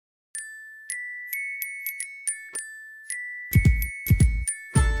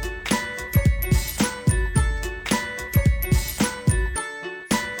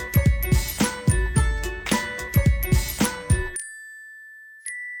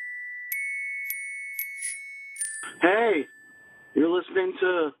Hey, you're listening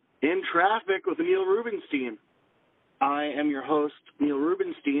to In Traffic with Neil Rubenstein. I am your host, Neil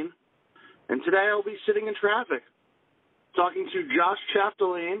Rubenstein, and today I'll be sitting in traffic, talking to Josh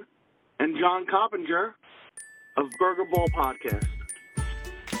Chapdelaine and John Coppinger of Burgerball podcast.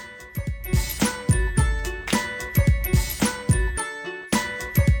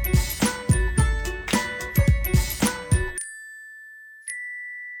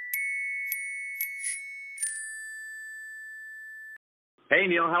 Hey,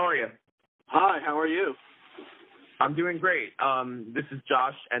 Neil, how are you? Hi, how are you? I'm doing great. This is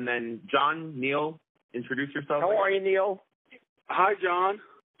Josh, and then John, Neil, introduce yourself. How are you, Neil? Hi, John.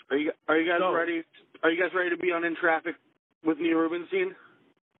 Are you guys ready? Are you guys ready to be on In Traffic with Neil Rubenstein?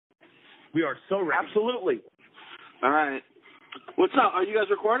 We are so ready. Absolutely. All right. What's up? Are you guys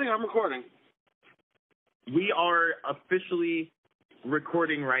recording? I'm recording. We are officially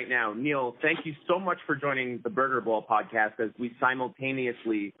recording right now. Neil, thank you so much for joining the Burgerball podcast as we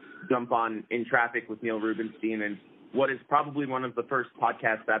simultaneously jump on In Traffic with Neil Rubenstein and what is probably one of the first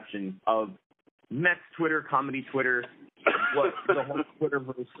podcastceptions of Mets Twitter, comedy Twitter, what the whole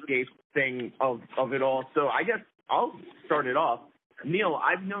Twitterverse thing of it all. So I guess I'll start it off. Neil,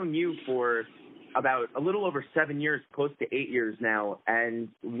 I've known you for about a little over 7 years, close to 8 years now, and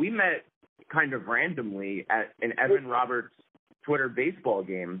we met kind of randomly at an Evan Roberts Twitter baseball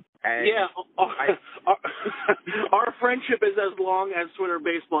game. And yeah, our friendship is as long as Twitter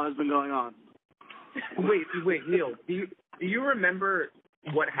baseball has been going on. Wait, Neil, do you remember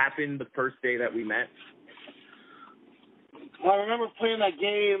what happened the first day that we met? Well, I remember playing that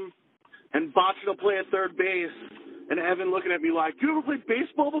game and botching a play at third base, and Evan looking at me like, "You ever played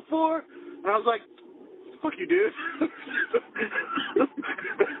baseball before?" And I was like, "Fuck you, dude."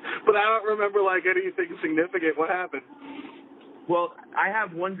 But I don't remember like anything significant. What happened? Well, I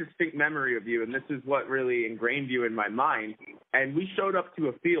have one distinct memory of you, and this is what really ingrained you in my mind. And we showed up to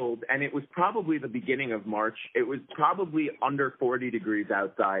a field, and it was probably the beginning of March. It was probably under 40 degrees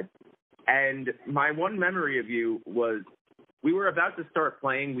outside. And my one memory of you was we were about to start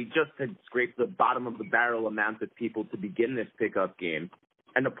playing. We just had scraped the bottom of the barrel amount of people to begin this pickup game.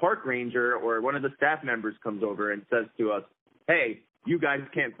 And the park ranger or one of the staff members comes over and says to us, "Hey, you guys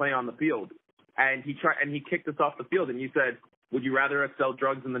can't play on the field." And he kicked us off the field, and you said, "Would you rather us sell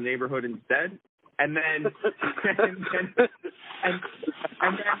drugs in the neighborhood instead?" And then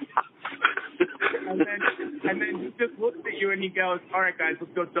he just looks at you and he goes, "All right, guys,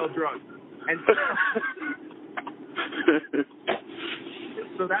 let's go sell drugs." And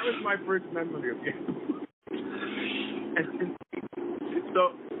so that was my first memory of you. And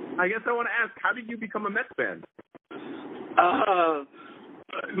so I guess I want to ask, how did you become a Mets fan?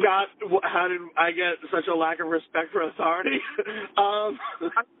 How did I get such a lack of respect for authority? I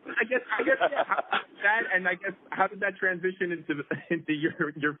guess yeah. How did that transition into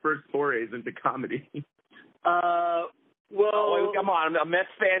your first forays into comedy? Well, come on, a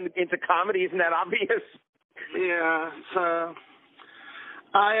Mets fan into comedy, isn't that obvious? Yeah. So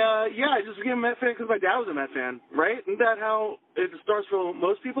I just became a Met fan because my dad was a Met fan, right? Isn't that how it starts for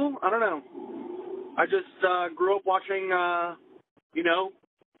most people? I don't know. I just grew up watching,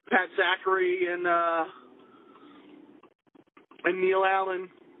 Pat Zachary and Neil Allen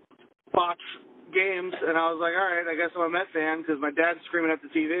watch games, and I was like, all right, I guess I'm a Met fan because my dad's screaming at the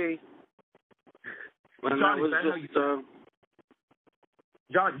TV. And John, that was just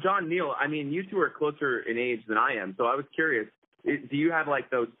John, Neil, I mean, you two are closer in age than I am, so I was curious, do you have like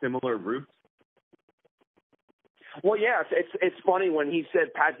those similar roots? Well, yeah, it's funny when he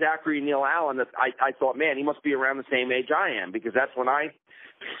said Pat Zachary and Neil Allen, I thought, man, he must be around the same age I am, because that's when I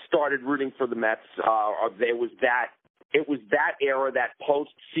started rooting for the Mets. It was that era, that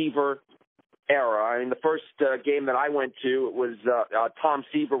post-Seaver era. I mean, the first game that I went to, it was Tom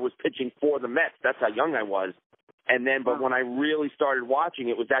Seaver was pitching for the Mets. That's how young I was. And then, but when I really started watching,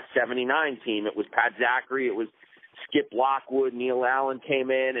 it was that 79 team. It was Pat Zachary. It was Skip Lockwood. Neil Allen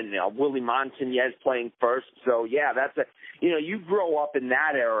came in, and Willie Montañez playing first. So, yeah, you grow up in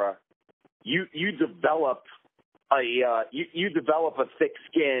that era. You develop you develop a thick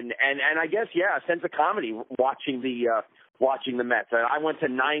skin, and I guess, yeah, a sense of comedy watching the Mets. I went to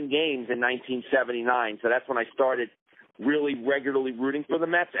 9 games in 1979, so that's when I started really regularly rooting for the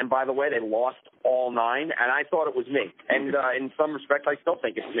Mets. And by the way, they lost all 9, and I thought it was me. And in some respects, I still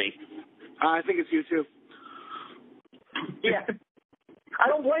think it's me. I think it's you too. Yeah, I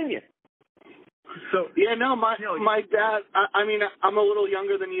don't blame you. So yeah, no, my dad. I mean, I'm a little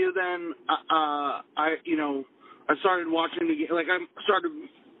younger than you. Then I started watching the game. Like I started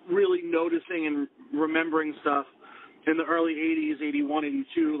really noticing and remembering stuff in the early 80s, 81,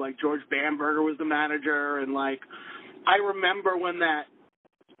 82, like George Bamberger was the manager, and like I remember when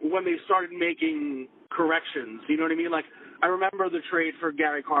they started making corrections, you know what I mean? Like I remember the trade for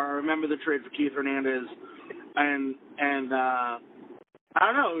Gary Carr, I remember the trade for Keith Hernandez, and I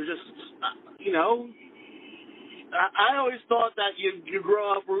don't know, it was just, you know, I always thought that you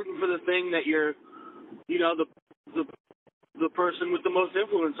grow up rooting for the thing that you're, you know, the person with the most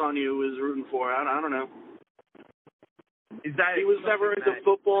influence on you is rooting for. I don't know. Is that he was never into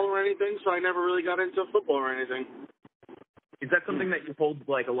football or anything, so I never really got into football or anything. Is that something that you hold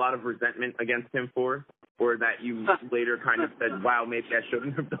like a lot of resentment against him for, or that you later kind of said, "Wow, maybe I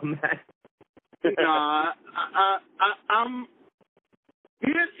shouldn't have done that"? No,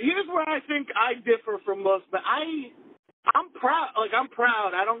 here's where I think I differ from most, but I'm proud. Like I'm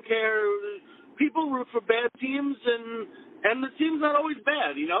proud. I don't care. People root for bad teams, and the team's not always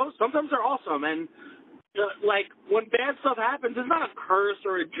bad. You know, sometimes they're awesome, and like when bad stuff happens, it's not a curse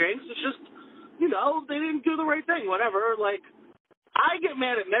or a jinx. It's just, you know, they didn't do the right thing. Whatever. Like I get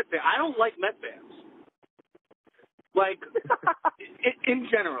mad at Met fans. I don't like Met fans. Like in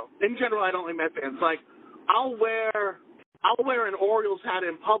general, I don't like Met fans. Like I'll wear an Orioles hat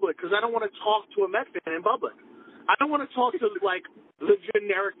in public because I don't want to talk to a Met fan in public. I don't want to talk to, like, the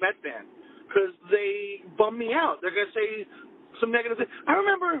generic Met fan because they bum me out. They're going to say some negative things. I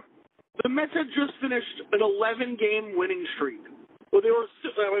remember the Mets had just finished an 11-game winning streak. Well,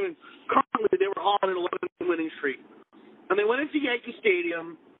 currently they were on an 11-game winning streak. And they went into Yankee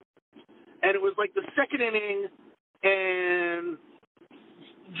Stadium, and it was like the second inning, and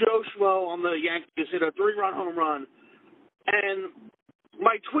Joe Schmo on the Yankees hit a 3-run home run. And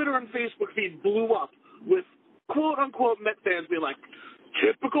my Twitter and Facebook feed blew up with quote-unquote Met fans being like,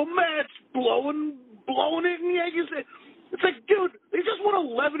 typical Mets, blowing it in Yankees. It's like, dude, they just won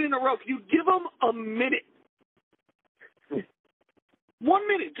 11 in a row. Can you give them a minute? 1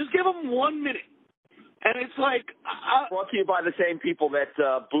 minute. Just give them 1 minute. And it's like... brought to you by the same people that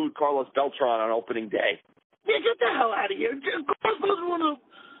booed Carlos Beltran on opening day. Yeah, get the hell out of here. Carlos Beltran was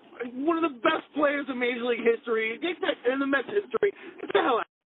one of the best players in Major League history, in the Mets history. Get the hell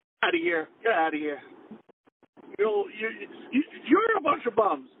out of here. Get out of here. You're a bunch of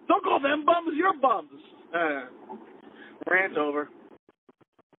bums. Don't call them bums. You're bums. Rant over.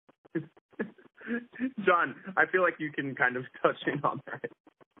 John, I feel like you can kind of touch in on that.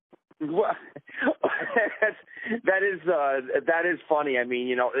 Well, that is funny. I mean,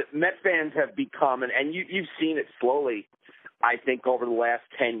 you know, Met fans have become, and you've seen it slowly, I think, over the last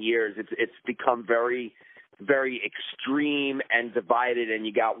 10 years. It's become very, very extreme and divided, and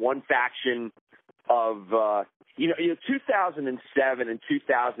you got one faction of, 2007 and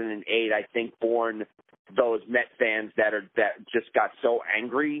 2008, I think, born those Met fans that just got so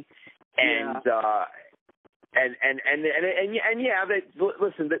angry, and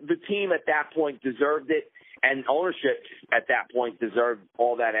listen, the team at that point deserved it, and ownership at that point deserved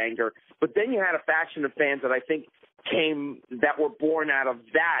all that anger. But then you had a faction of fans that I think that were born out of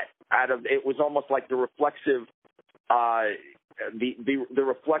it was almost like the reflexive, the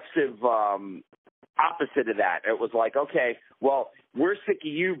reflexive opposite of that. It was like, okay, well, we're sick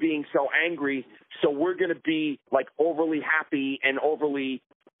of you being so angry, so we're going to be like overly happy and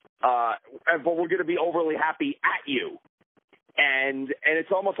but we're going to be overly happy at you. And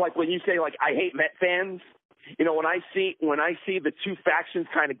it's almost like when you say, like, I hate Met fans, you know, when I see the two factions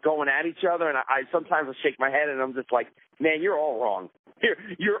kind of going at each other, and I sometimes shake my head and I'm just like, man, you're all wrong.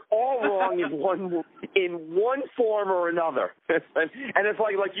 You're all wrong in one form or another. And it's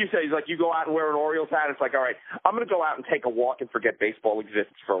like you say, it's like you go out and wear an Orioles hat. It's like, all right, I'm going to go out and take a walk and forget baseball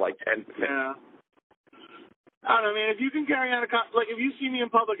exists for like 10 minutes. Yeah. I don't know, man. If you can carry on if you see me in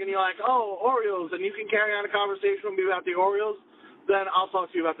public and you're like, oh, Orioles, and you can carry on a conversation with me about the Orioles, then I'll talk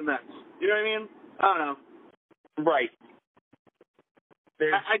to you about the Mets. You know what I mean? I don't know. Right.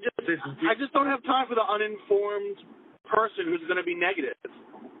 I just don't have time for the uninformed person who's going to be negative.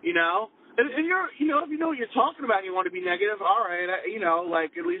 You know, and you're, you know, if you know what you're talking about, and you want to be negative. All right, you know,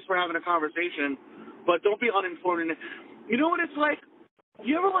 like at least we're having a conversation, but don't be uninformed. You know what it's like?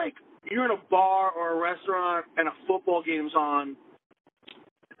 You ever you're in a bar or a restaurant and a football game's on,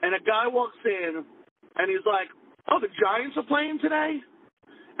 and a guy walks in and he's like, "Oh, the Giants are playing today,"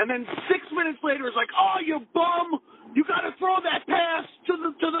 and then 6 minutes later it's like, "Oh, you bum! You got to throw that pass to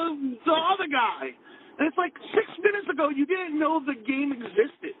the other guy." And it's like 6 minutes ago you didn't know the game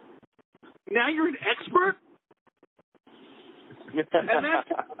existed. Now you're an expert. And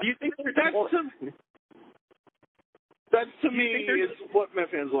do you think That to me is what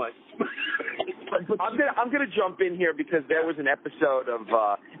Met fans like. I'm gonna jump in here because there was an episode of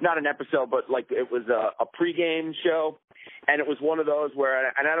not an episode, but like it was a pregame show, and it was one of those where,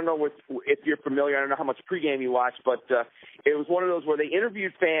 and I don't know if you're familiar, I don't know how much pregame you watch, but it was one of those where they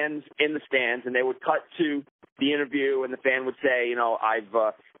interviewed fans in the stands, and they would cut to the interview, and the fan would say,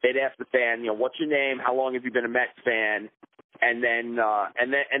 they'd ask the fan, what's your name? How long have you been a Mets fan? And then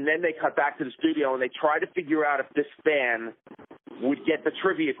they cut back to the studio and they try to figure out if this fan would get the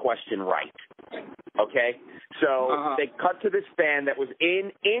trivia question right. Okay, so they cut to this fan that was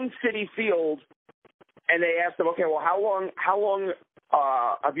in Citi Field, and they asked him, okay, well, how long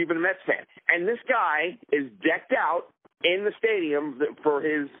have you been a Mets fan? And this guy is decked out in the stadium for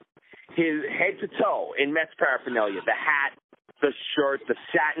his head to toe in Mets paraphernalia, the hat, the shirt, the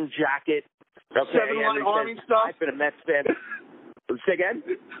satin jacket. Okay, 7-line Army stuff. I've been a Mets fan. Say again?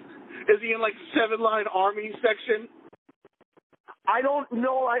 Is he in like 7-line Army section? I don't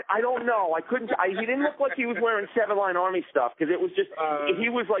know. I don't know. He didn't look like he was wearing 7-line Army stuff because it was just he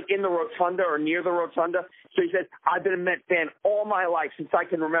was like in the rotunda or near the rotunda. So he said, "I've been a Met fan all my life since I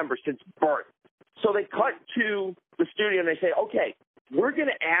can remember, since birth." So they cut to the studio and they say, "Okay, we're going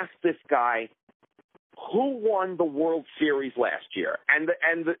to ask this guy who won the World Series last year," and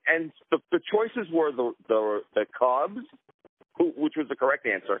the choices were the Cubs, which was the correct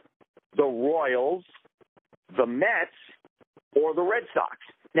answer, the Royals, the Mets, or the Red Sox.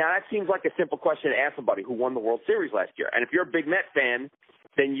 Now that seems like a simple question to ask somebody who won the World Series last year. And if you're a big Met fan,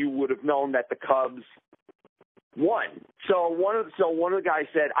 then you would have known that the Cubs won. So one of the guys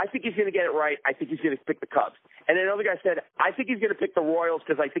said, "I think he's going to get it right. I think he's going to pick the Cubs." And then another guy said, "I think he's going to pick the Royals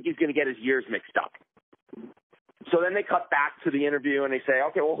because I think he's going to get his years mixed up." So then they cut back to the interview and they say,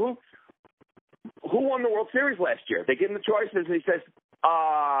 "Okay, well, who won the World Series last year?" They give him the choices and he says,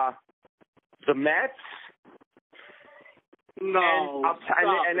 "The Mets." No,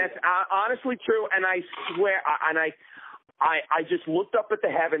 and that's honestly true. And I swear, I just looked up at the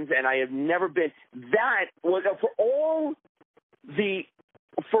heavens, and I have never been. That was for all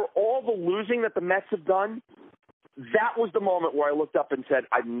the losing that the Mets have done. That was the moment where I looked up and said,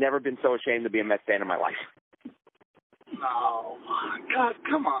 "I've never been so ashamed to be a Mets fan in my life." No, God,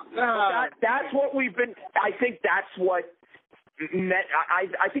 come on. That's what we've been. I think that's what Met.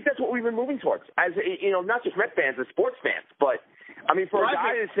 I think that's what we've been moving towards. As not just Met fans, as sports fans. But I mean, for a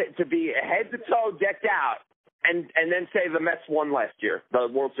guy to be head to toe decked out and then say the Mets won last year, the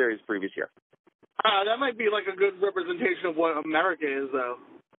World Series previous year. That might be like a good representation of what America is, though.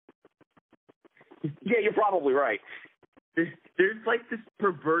 Yeah, you're probably right. There's like this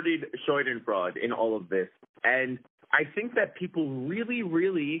perverted Schadenfreude in all of this, and I think that people really,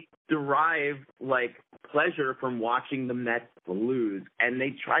 really derive like pleasure from watching the Mets lose, and they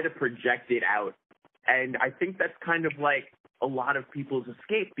try to project it out. And I think that's kind of like a lot of people's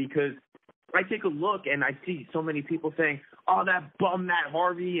escape, because I take a look and I see so many people saying, "Oh, that bum Matt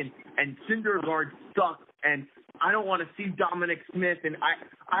Harvey and Syndergaard sucks, and I don't want to see Dominic Smith, and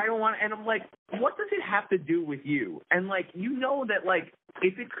I don't want," and I'm like, what does it have to do with you? And like, that like,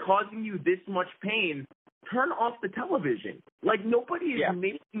 if it's causing you this much pain, turn off the television. Like, nobody is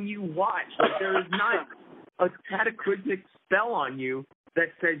making you watch. Like, there is not a cataclysmic spell on you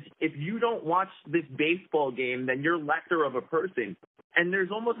that says if you don't watch this baseball game, then you're lesser of a person. And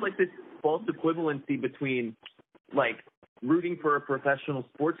there's almost like this false equivalency between like rooting for a professional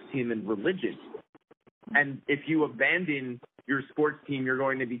sports team and religion. And if you abandon your sports team, you're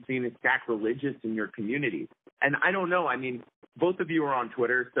going to be seen as sacrilegious in your community. And I don't know. I mean, both of you are on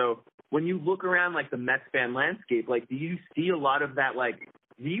Twitter, so when you look around like the Mets fan landscape, like, do you see a lot of that? Like,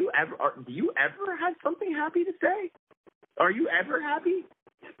 do you ever have something happy to say? Are you ever happy?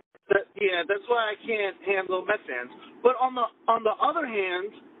 That's why I can't handle Mets fans. But on the other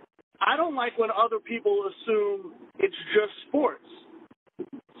hand, I don't like when other people assume it's just sports.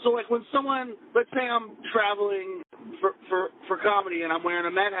 So like when someone, let's say I'm traveling for comedy and I'm wearing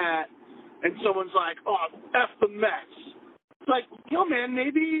a Met hat, and someone's like, "Oh, F the Mets." It's like, yo, man,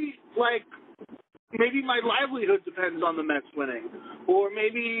 maybe my livelihood depends on the Mets winning, or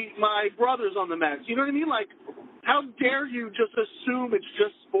maybe my brother's on the Mets. You know what I mean? Like, how dare you just assume it's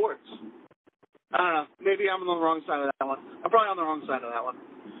just sports? I don't know. Maybe I'm on the wrong side of that one. I'm probably on the wrong side of that one.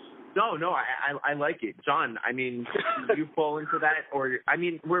 No, I like it, John. I mean, you fall into that, or I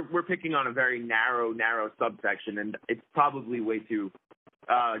mean, we're picking on a very narrow subsection, and it's probably way too.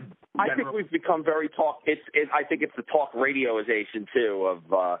 I think we've become very talk. I think it's the talk radioization too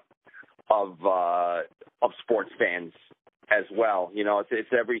of sports fans as well.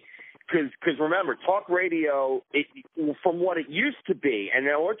 It's every because remember, talk radio from what it used to be, and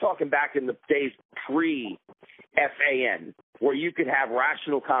now we're talking back in the days pre FAN, where you could have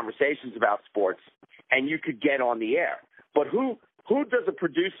rational conversations about sports and you could get on the air. But who does a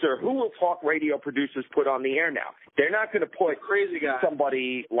producer, who will talk radio producers put on the air now? They're not going to put crazy guy,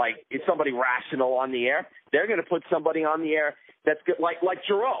 somebody rational on the air. They're going to put somebody on the air that's good, like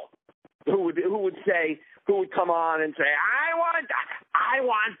Jerome, who would come on and say, I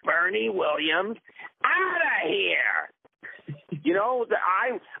want Bernie Williams out of here. You know,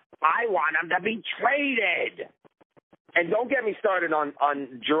 I want him to be traded. And don't get me started on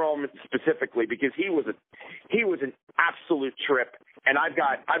Jerome specifically, because he was an absolute trip, and I've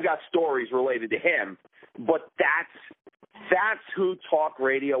got stories related to him. But that's who talk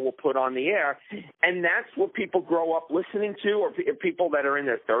radio will put on the air, and that's what people grow up listening to, or people that are in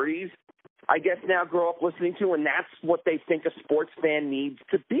their 30s, I guess, now grow up listening to, and that's what they think a sports fan needs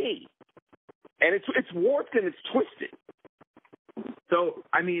to be. And it's warped and it's twisted. So,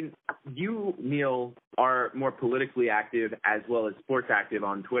 I mean, you, Neil, are more politically active as well as sports active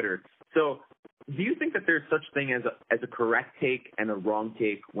on Twitter. So do you think that there's such thing as a correct take and a wrong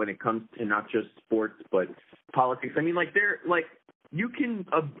take when it comes to not just sports but politics? I mean, you can,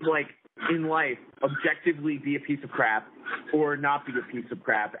 in life, objectively be a piece of crap or not be a piece of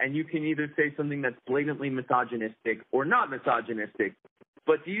crap, and you can either say something that's blatantly misogynistic or not misogynistic.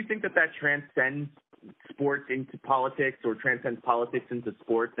 But do you think that transcends sports into politics, or transcends politics into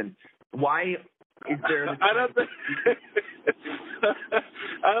sports? And why is there? I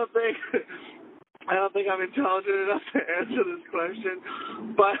don't think I'm intelligent enough to answer this question.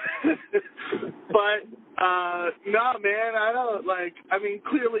 But no, man, I don't like. I mean,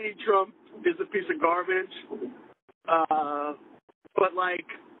 clearly Trump is a piece of garbage. But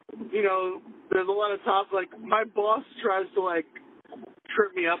there's a lot of talk. Like, my boss tries to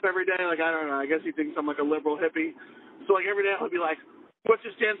trip me up every day. I don't know. I guess he thinks I'm a liberal hippie. So every day I'll be like, what's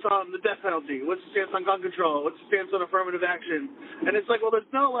your stance on the death penalty? What's your stance on gun control? What's your stance on affirmative action? And it's well, there's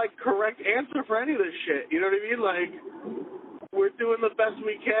no correct answer for any of this shit. You know what I mean? We're doing the best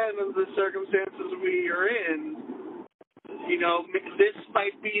we can in the circumstances we are in. You know, this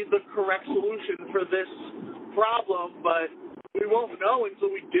might be the correct solution for this problem, but we won't know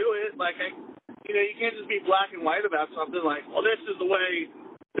until we do it. You can't just be black and white about something well, this is the way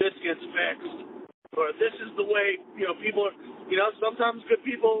this gets fixed, or this is the way, people are, sometimes good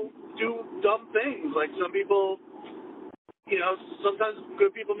people do dumb things. Some people, sometimes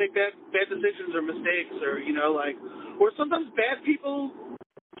good people make bad decisions or mistakes, or, or sometimes bad people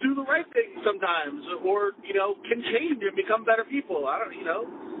do the right thing sometimes, or, can change and become better people. I don't,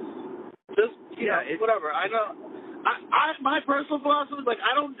 whatever. I know. My personal philosophy is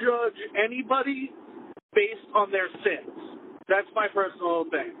I don't judge anybody based on their sins. That's my personal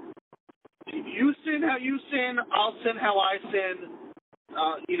thing. You sin how you sin, I'll sin how I sin,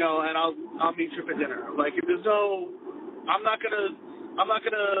 and I'll meet you for dinner. If there's I'm not gonna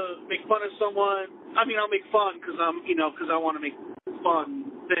make fun of someone. I mean, I'll make fun because because I want to make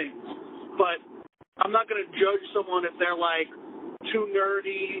fun things, but I'm not gonna judge someone if they're too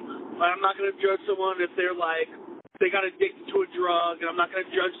nerdy. I'm not gonna judge someone if they're they got addicted to a drug, and I'm not going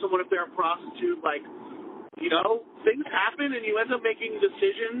to judge someone if they're a prostitute. Things happen, and you end up making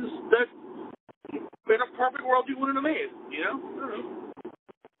decisions that, in a perfect world, you wouldn't have made. I don't know.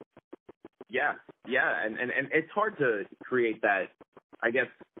 Yeah, and it's hard to create that, I guess,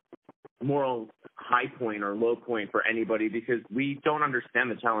 moral high point or low point for anybody, because we don't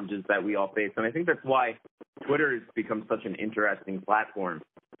understand the challenges that we all face, and I think that's why Twitter has become such an interesting platform.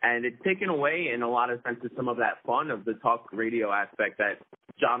 And it's taken away, in a lot of senses, some of that fun of the talk radio aspect that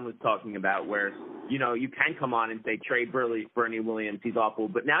John was talking about, where, you can come on and say, trade Bernie Williams, he's awful.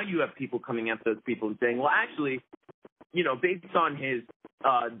 But now you have people coming at those people and saying, well, actually, based on his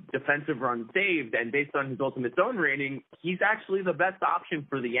defensive run saved and based on his ultimate zone rating, he's actually the best option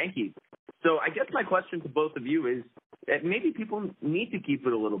for the Yankees. So I guess my question to both of you is that maybe people need to keep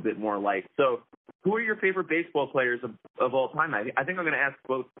it a little bit more light. So who are your favorite baseball players of all time? I think I'm going to ask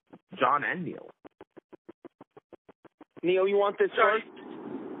both John and Neil. Neil, you want this first?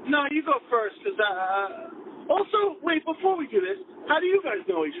 No, you go first. Because also, wait, before we do this, how do you guys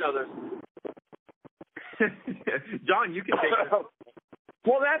know each other? John, you can take it.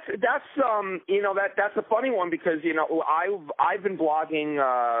 Well, that's a funny one, because I've been blogging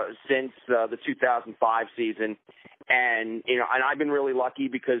since the 2005 season, and I've been really lucky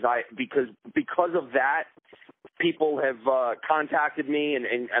because of that, people have contacted me,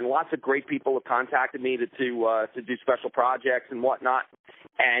 and lots of great people have contacted me to do special projects and whatnot,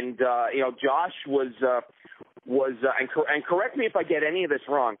 and Josh was and correct me if I get any of this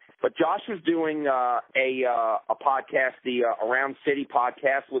wrong, but Josh was doing a podcast, the Around City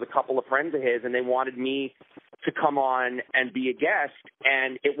podcast, with a couple of friends of his, and they wanted me to come on and be a guest,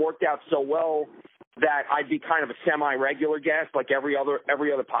 and it worked out so well that I'd be kind of a semi-regular guest, like every other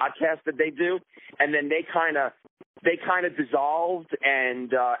podcast that they do, and then they kind of dissolved, and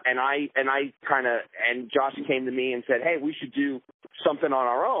Josh came to me and said, hey, we should do something on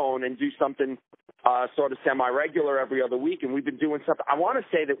our own and do something sort of semi-regular every other week, and we've been doing something. I want to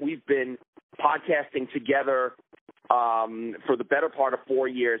say that we've been podcasting together for the better part of 4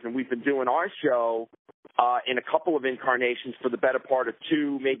 years, and we've been doing our show in a couple of incarnations for the better part of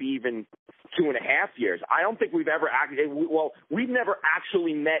 2, maybe even 2.5 years. I don't think we've ever we've never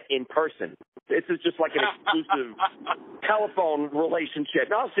actually met in person. This is just like an exclusive telephone relationship.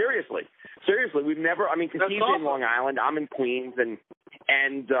 No, seriously, we've never. I mean, because he's awesome. In Long Island, I'm in Queens, and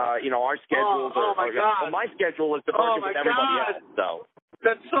our schedules are. Well, my schedule is divergent with everybody else. So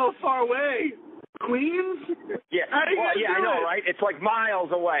that's so far away. Queens? Yeah. I know, right? It's like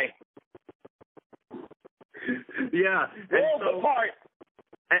miles away. Yeah. Worlds apart.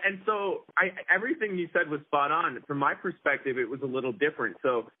 And so everything you said was spot on. From my perspective, it was a little different.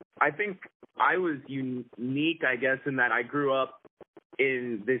 So I think I was unique, I guess, in that I grew up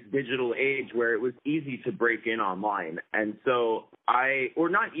in this digital age where it was easy to break in online. And so or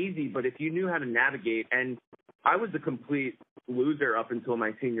not easy, but if you knew how to navigate, and I was a complete loser up until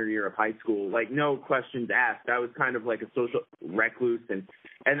my senior year of high school, like no questions asked. I was kind of like a social recluse, and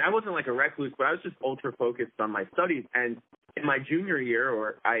I wasn't like a recluse, but I was just ultra focused on my studies. And in my junior year,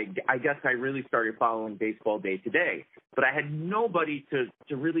 or I guess I really started following baseball day to day, but I had nobody to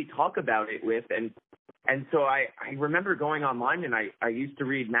really talk about it with. And so I remember going online, and I used to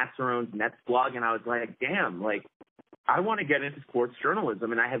read Matt Cerrone's Mets blog, and I was like, damn, like I want to get into sports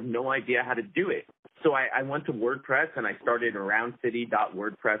journalism, and I have no idea how to do it. So I went to WordPress, and I started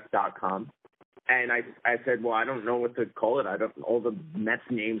aroundcity.wordpress.com. And I said, well, I don't know what to call it. All the Mets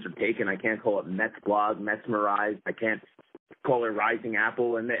names are taken. I can't call it Mets blog, Mesmerized. I can't call it Rising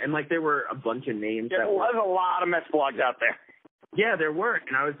Apple. And like there were a bunch of names. Yeah, there's a lot of Mets blogs out there. Yeah, there were.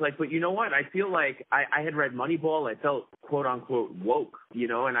 And I was like, but you know what? I feel like I had read Moneyball. I felt, quote unquote, woke,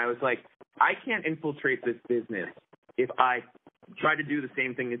 and I was like, I can't infiltrate this business if I try to do the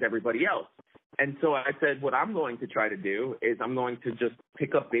same thing as everybody else. And so I said, what I'm going to try to do is I'm going to just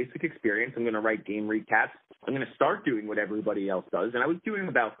pick up basic experience. I'm going to write game recaps. I'm going to start doing what everybody else does. And I was doing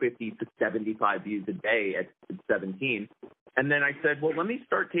about 50 to 75 views a day at 17. And then I said, well, let me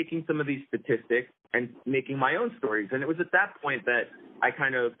start taking some of these statistics and making my own stories. And it was at that point that I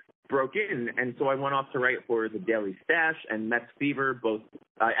kind of broke in. And so I went off to write for the Daily Stash and Mets Fever, both.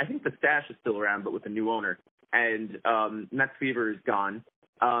 I think the Stash is still around, but with a new owner. And Mets Fever is gone.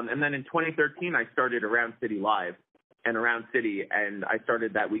 And then in 2013, I started Around City Live and Around City, and I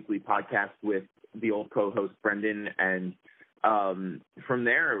started that weekly podcast with the old co-host Brendan. And from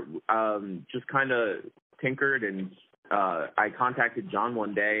there, just kind of tinkered, and I contacted John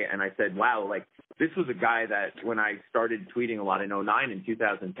one day, and I said, wow, like this was a guy that when I started tweeting a lot in 2009 and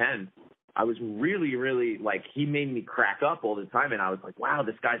 2010, I was really, really like, he made me crack up all the time. And I was like, wow,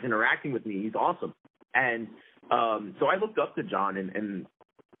 this guy's interacting with me. He's awesome. And so I looked up to John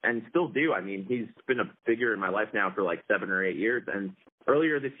and still do. I mean, he's been a figure in my life now for like 7 or 8 years. And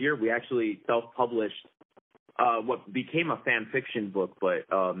earlier this year, we actually self-published what became a fan fiction book. But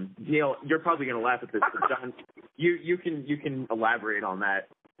Neil, you're probably going to laugh at this, but John, you can elaborate on that.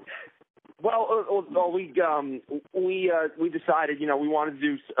 Well, we decided, we wanted to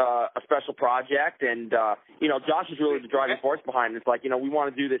do a special project, and Josh is really the driving force behind it. It's like, we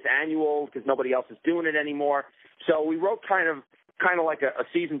want to do this annual because nobody else is doing it anymore. So we wrote kind of like a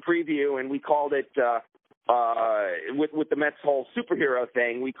season preview, and we called it with the Mets' whole superhero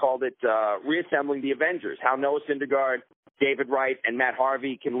thing. We called it Reassembling the Avengers: How Noah Syndergaard, David Wright, and Matt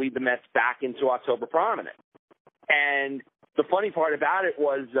Harvey can lead the Mets back into October prominence. And the funny part about it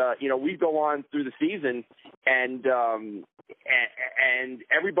was, we go on through the season, and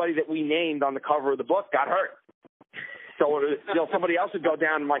everybody that we named on the cover of the book got hurt. So somebody else would go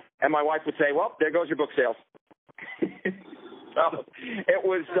down, and my wife would say, "Well, there goes your book sales." So it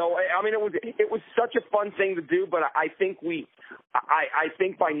was such a fun thing to do. But I think I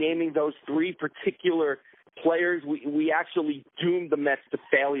think by naming those 3 particular players, we actually doomed the Mets to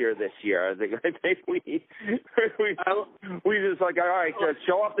failure this year. I think we just like, all right,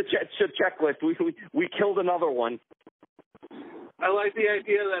 show off the checklist. We killed another one. I like the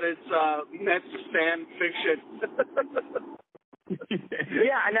idea that it's Mets fan fiction.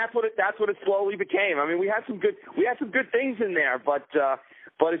 Yeah, and that's what it slowly became. I mean, we had some good things in there, but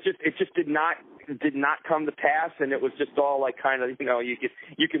but it just did not come to pass, and it was just all like kind of,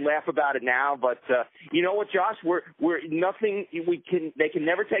 you can laugh about it now, but you know what, Josh, we're nothing. They can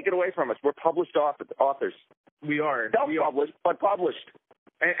never take it away from us. We're published authors. We are self-published, but published.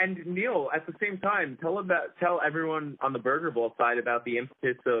 And Neil, at the same time, tell everyone on the Burgerball side about the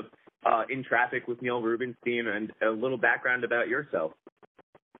impetus of In Traffic with Neil Rubenstein and a little background about yourself.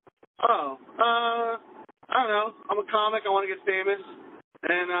 Oh, I don't know. I'm a comic. I want to get famous,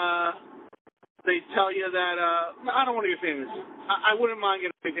 and they tell you that I don't want to get famous. I wouldn't mind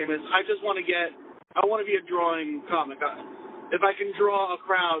getting famous. I just want to be a drawing comic. If I can draw a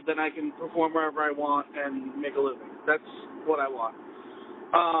crowd, then I can perform wherever I want and make a living. That's what I want.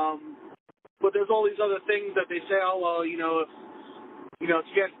 But there's all these other things that they say,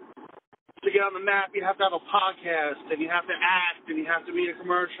 to get on the map, you have to have a podcast, and you have to act, and you have to be in a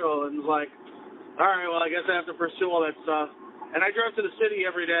commercial, and it's like, all right, well, I guess I have to pursue all that stuff. And I drive to the city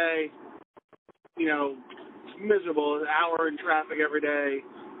every day, it's miserable, an hour in traffic every day,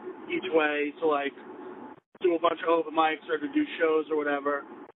 each way, to, do a bunch of open mics or to do shows or whatever.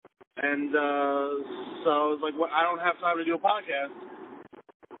 And so I was like, I don't have time to do a podcast.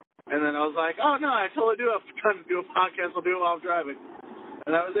 And then I was like, oh, no, I totally do have time to do a podcast. I'll do it while I'm driving.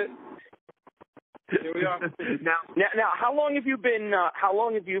 And that was it. Here we are. Now, how long have you been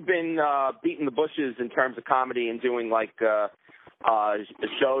beating the bushes in terms of comedy and doing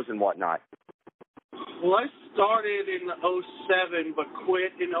shows and whatnot? Well, I started in 2007, but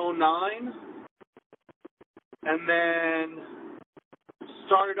quit in 2009, and then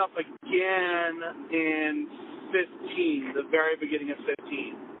started up again in 2015, the very beginning of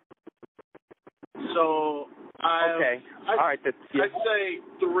 2015. So I'd say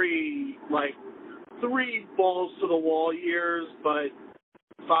three balls to the wall years, but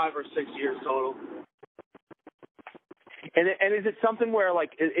 5 or 6 years total. And is it something where,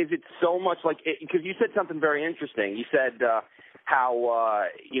 is it so much because you said something very interesting. You said how,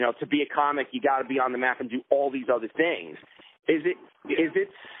 to be a comic, you got to be on the map and do all these other things. Is it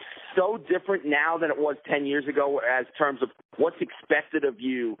so different now than it was 10 years ago as terms of what's expected of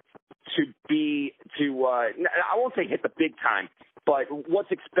you I won't say hit the big time, but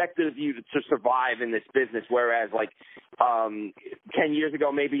what's expected of you to survive in this business, whereas 10 years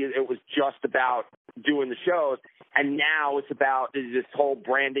ago maybe it was just about doing the shows, and now it's about this whole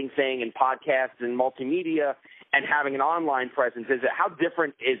branding thing and podcasts and multimedia and having an online presence. How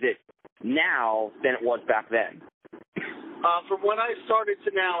different is it now than it was back then? From when I started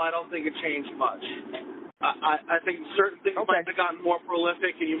to now, I don't think it changed much. I think certain things might have gotten more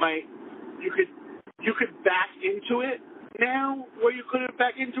prolific, and you could back into it now where you couldn't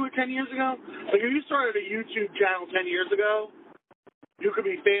back into it 10 years ago. Like if you started a YouTube channel 10 years ago, you could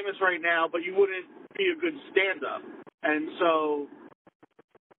be famous right now, but you wouldn't be a good stand-up. And so,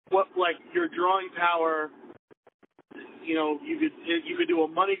 your drawing power, you could do a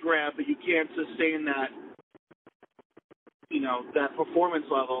money grab, but you can't sustain that, that performance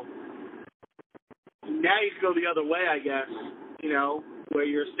level. Now you can go the other way, I guess, where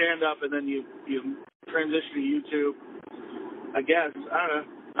you're stand-up and then you transition to YouTube, I guess. I don't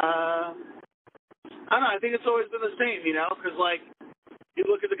know. I think it's always been the same, because, you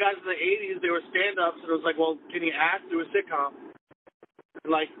look at the guys in the 80s, they were stand-ups, and it was like, well, can you act? Do a sitcom.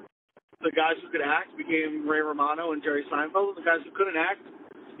 And, the guys who could act became Ray Romano and Jerry Seinfeld. The guys who couldn't act,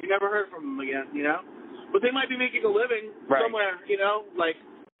 you never heard from them again, But they might be making a living somewhere,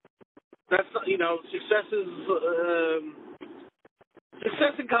 that's,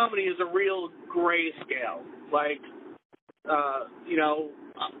 success in comedy is a real gray scale.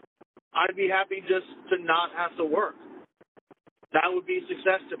 I'd be happy just to not have to work. That would be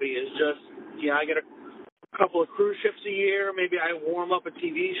success to me, is just, I get a couple of cruise ships a year, maybe I warm up a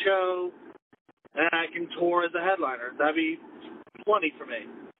TV show, and I can tour as a headliner. That'd be plenty for me.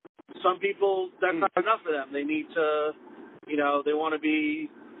 Some people, that's not enough for them. They need to, they want to be,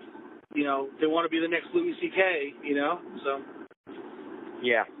 they want to be the next Louis C.K., so.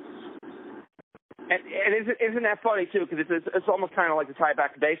 Yeah. And isn't that funny, too, because it's almost kind of like to tie it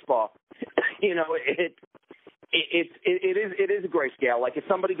back to baseball. It is a gray scale. If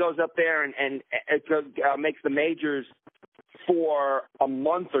somebody goes up there and makes the majors for a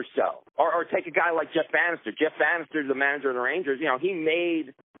month or so, or take a guy like Jeff Bannister. Jeff Bannister, the manager of the Rangers, he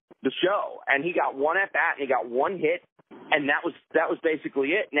made the show, and he got one at bat, and he got one hit, and that was basically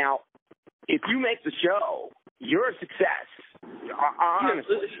it. Now, if you make the show, you're a success,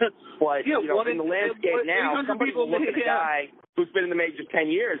 honestly. But in the landscape now, somebody will look at a guy who's been in the majors 10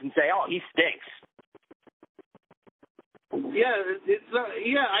 years and say, "Oh, he stinks." Yeah,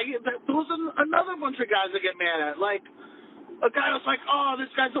 there was another bunch of guys that get mad at. a guy was like, oh, this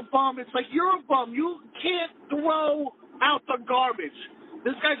guy's a bum. It's like, you're a bum. You can't throw out the garbage.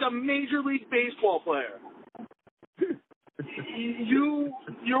 This guy's a Major League Baseball player.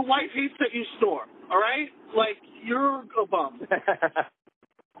 Your wife hates that you snore, all right? Like, you're a bum.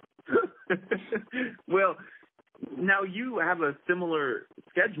 Well, now you have a similar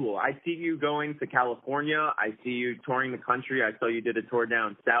schedule. I see you going to California. I see you touring the country. I saw you did a tour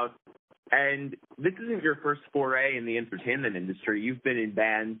down south. And this isn't your first foray in the entertainment industry. You've been in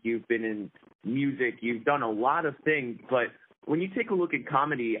bands. You've been in music. You've done a lot of things. But when you take a look at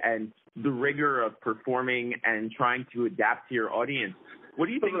comedy and the rigor of performing and trying to adapt to your audience, what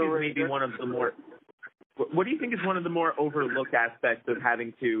do you think is maybe one of the more overlooked aspects of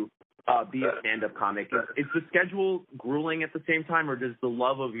having to be a stand-up comic? Is the schedule grueling at the same time, or does the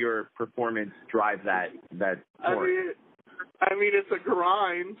love of your performance drive that tour? I mean, it's a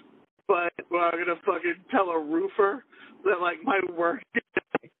grind, but I'm going to fucking tell a roofer that, like, my work...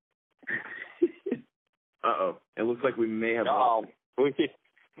 Uh-oh. It looks like we may have...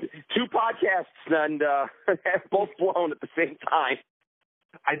 Two podcasts and both blown at the same time.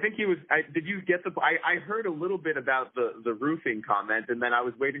 I think he was. Did you get the? I heard a little bit about the roofing comment, and then I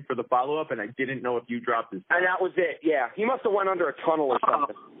was waiting for the follow up, and I didn't know if you dropped his. And that was it. Yeah, he must have went under a tunnel or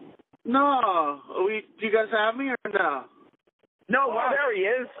something. No, do you guys have me or no? No, wow, there he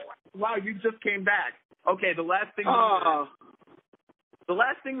is. Wow, you just came back. Okay, the last thing. The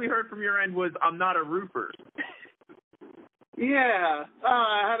last thing we heard from your end was, "I'm not a roofer." Yeah,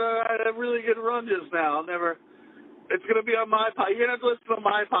 I had a really good run just now. It's going to be on my podcast. You're going to have to listen to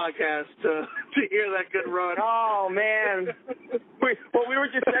my podcast to hear that good run. Oh, man. we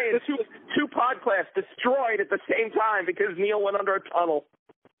were just saying two podcasts destroyed at the same time because Neil went under a tunnel.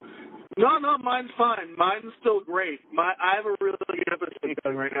 No, mine's fine. Mine's still great. I have a really good episode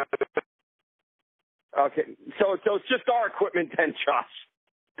going right now. Okay, so it's just our equipment then,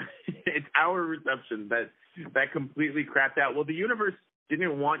 Josh. It's our reception that completely crapped out. Well, the universe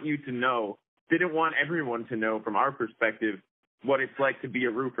didn't want everyone to know from our perspective what it's like to be a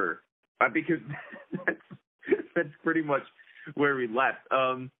roofer, because that's pretty much where we left.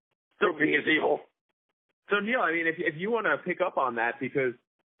 Roofing is evil. So Neil, I mean, if you want to pick up on that, because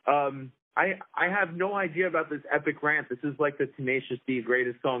I have no idea about this epic rant. This is like the Tenacious D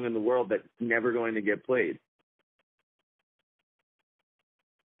greatest song in the world that's never going to get played.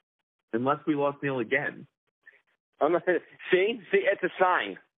 Unless we lost Neil again. See, it's a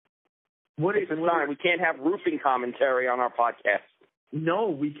sign. It's a sign. We can't have roofing commentary on our podcast. No,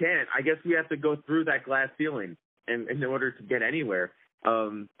 we can't. I guess we have to go through that glass ceiling in order to get anywhere.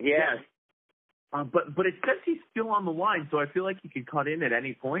 Yeah. But it says he's still on the line, so I feel like he could cut in at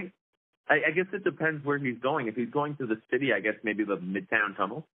any point. I guess it depends where he's going. If he's going to the city, I guess maybe the Midtown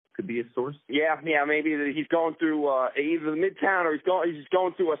Tunnel could be a source. Yeah, maybe he's going through either the Midtown or he's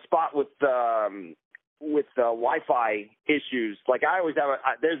going through a spot with Wi-Fi issues. Like I always have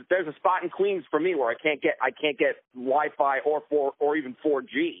there's a spot in Queens for me where I can't get Wi-Fi or even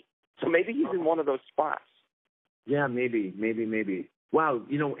 4G. So maybe he's in one of those spots. Yeah, maybe. Wow,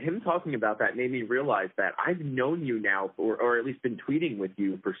 him talking about that made me realize that I've known you now or at least been tweeting with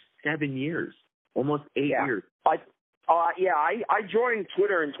you for 7 years, almost 8 years. I joined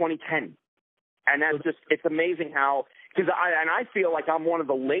Twitter in 2010, and that's it's amazing how I feel like I'm one of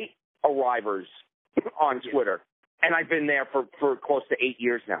the late arrivers on Twitter, and I've been there for close to 8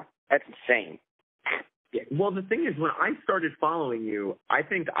 years now. That's insane. Yeah. Well, the thing is, when I started following you, I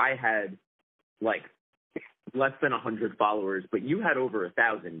think I had like less than 100 followers, but you had over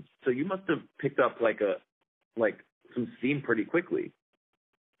 1,000. So you must have picked up some steam pretty quickly.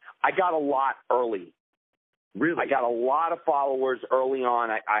 I got a lot early. Really? I got a lot of followers early on.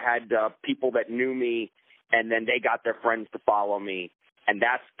 I had people that knew me, and then they got their friends to follow me, and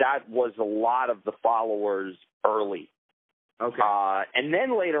that was a lot of the followers early. Okay. And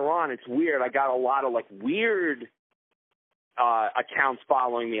then later on, it's weird. I got a lot of weird accounts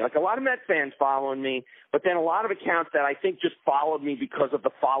following me, like a lot of Mets fans following me, but then a lot of accounts that I think just followed me because of the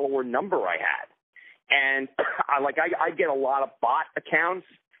follower number I had. And I get a lot of bot accounts,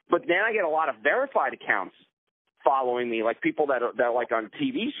 but then I get a lot of verified accounts following me, like people that are like on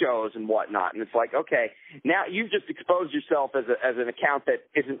TV shows and whatnot. And it's like, okay, now you've just exposed yourself as an account that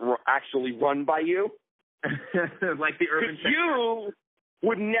isn't actually run by you. Like the urban. You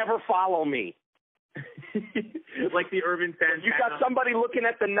would never follow me. Like the urban fan. You got somebody looking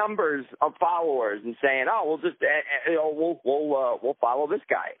at the numbers of followers and saying, "Oh, we'll just we'll follow this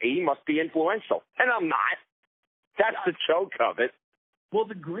guy. He must be influential," and I'm not. That's the joke of it. Well,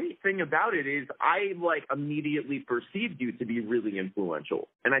 the great thing about it is I immediately perceived you to be really influential,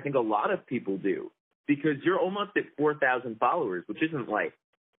 and I think a lot of people do because you're almost at 4,000 followers, which isn't like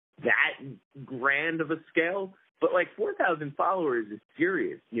that grand of a scale, but like 4,000 followers is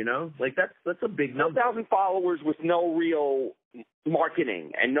serious, you know? Like that's a big number. 4,000 followers with no real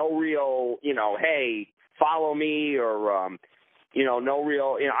marketing and no real, you know, hey, follow me, or you know, no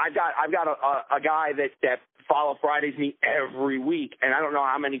real, you know, I've got a guy that follow Fridays me every week, and I don't know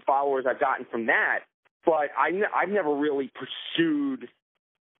how many followers I've gotten from that, but I've never really pursued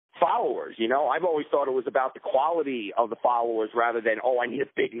followers, you know. I've always thought it was about the quality of the followers rather than, I need a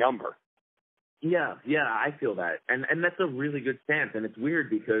big number. Yeah, I feel that. And that's a really good stance. And it's weird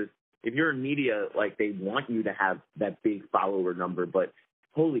because if you're in media, like, they want you to have that big follower number, but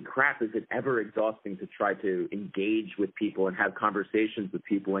holy crap, is it ever exhausting to try to engage with people and have conversations with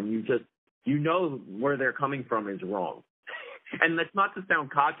people, and you know where they're coming from is wrong. And that's not to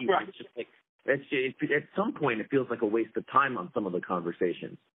sound cocky, right. But it's just like, at some point it feels like a waste of time on some of the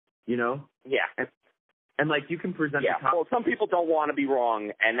conversations, you know? Yeah. And like, you can present. Yeah. Well, some people don't want to be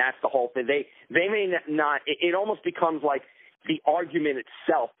wrong, and that's the whole thing. They may not. It almost becomes like the argument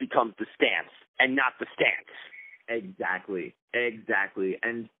itself becomes the stance and not the stance. Exactly.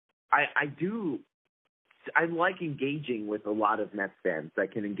 And I like engaging with a lot of Mets fans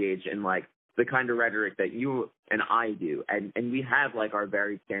that can engage in like the kind of rhetoric that you and I do, and we have like our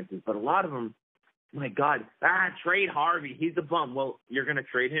varied stances, but a lot of them, my God, trade Harvey, he's a bum. Well, you're going to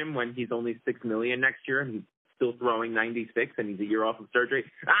trade him when he's only $6 million next year and he's still throwing 96 and he's a year off of surgery?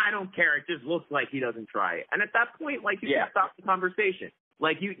 I don't care. It just looks like he doesn't try. And at that point, like, you can stop the conversation.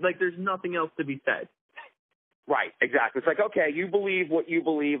 Like there's nothing else to be said. Right, exactly. It's like, okay, you believe what you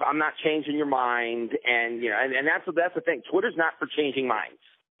believe. I'm not changing your mind, and you know, and that's the thing. Twitter's not for changing minds.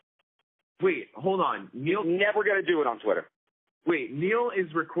 Wait, hold on. Neil, never going to do it on Twitter. Wait, Neil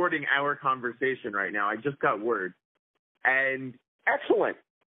is recording our conversation right now. I just got word, and excellent.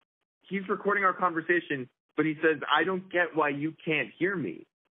 He's recording our conversation, but he says, "I don't get why you can't hear me."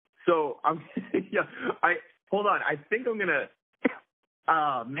 So hold on. I think I'm gonna.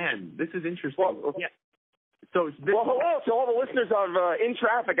 Man, this is interesting. Well, yeah. Hello to all the listeners of In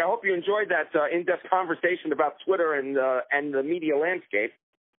Traffic. I hope you enjoyed that in-depth conversation about Twitter and the media landscape.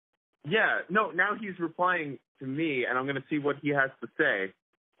 Yeah, no, now he's replying to me, and I'm going to see what he has to say.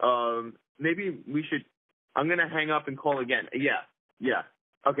 Maybe we should – I'm going to hang up and call again. Yeah.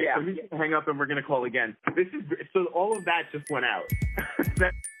 Okay, so he's going to hang up, and we're going to call again. So all of that just went out.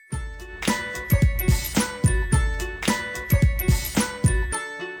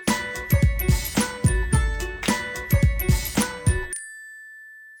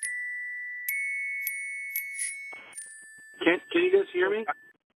 Can you guys hear me?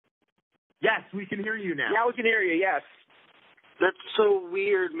 Yes, we can hear you now. Yeah, we can hear you, yes. That's so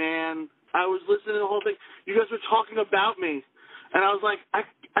weird, man. I was listening to the whole thing. You guys were talking about me, and I was like,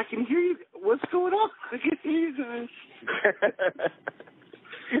 I can hear you. What's going on? I can hear you guys.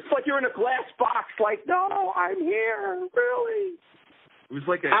 It's like you're in a glass box, like, no, I'm here, really. It was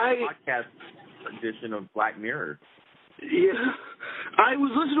like a podcast edition of Black Mirror. Yeah. I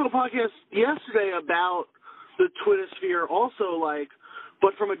was listening to a podcast yesterday about the Twitter sphere also, like,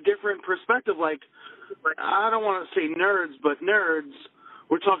 but from a different perspective. Like, I don't want to say nerds, but nerds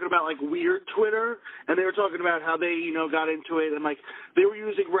were talking about, like, weird Twitter, and they were talking about how they, you know, got into it, and, like, they were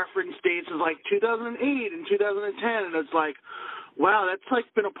using reference dates as, like, 2008 and 2010, and it's like, wow, that's, like,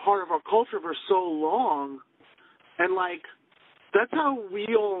 been a part of our culture for so long, and, like, that's how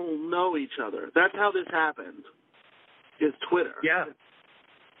we all know each other. That's how this happened, is Twitter. Yeah.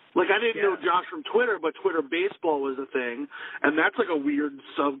 Like, I didn't know Josh from Twitter, but Twitter baseball was a thing, and that's, like, a weird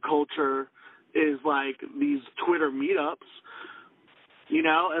subculture, is, like, these Twitter meetups, you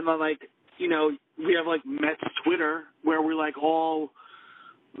know, and then, like, you know, we have, like, Mets Twitter, where we, like, all,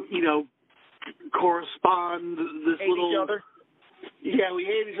 you know, correspond this hate little... each other? Yeah, we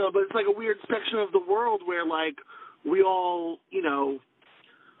hate each other, but it's, like, a weird section of the world where, like, we all, you know,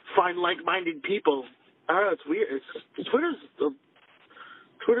 find like-minded people. I don't know, it's weird.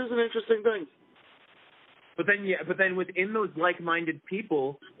 Twitter's an interesting thing. But then within those like-minded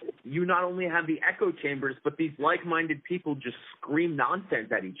people, you not only have the echo chambers, but these like-minded people just scream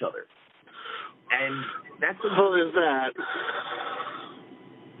nonsense at each other. And that's what is that?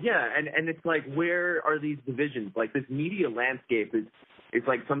 Yeah, and it's like, where are these divisions? Like, this media landscape is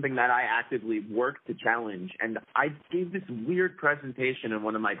like something that I actively work to challenge. And I gave this weird presentation in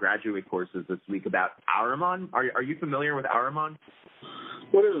one of my graduate courses this week about Ahriman. Are you familiar with Ahriman?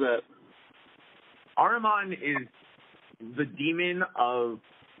 What is that? Ahriman is the demon of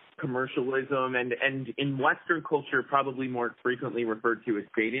commercialism and in Western culture probably more frequently referred to as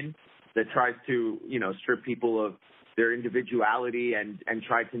Satan, that tries to, you know, strip people of their individuality and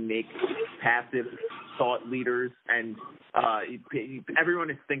tried to make passive thought leaders. And everyone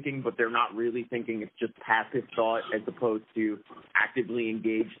is thinking, but they're not really thinking. It's just passive thought as opposed to actively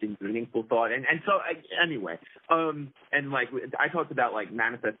engaged in meaningful thought. And so anyway, and like I talked about like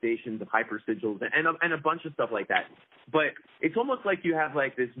manifestations of hypersigils and a bunch of stuff like that. But it's almost like you have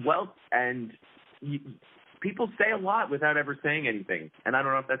like this wealth and people say a lot without ever saying anything. And I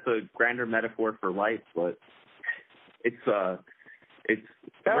don't know if that's a grander metaphor for life, but it's that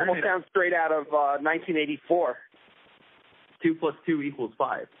almost sounds straight out of 1984. 2 + 2 =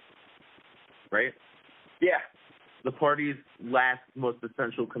 5, right? Yeah. The party's last, most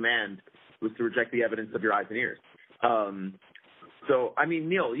essential command was to reject the evidence of your eyes and ears. So, I mean,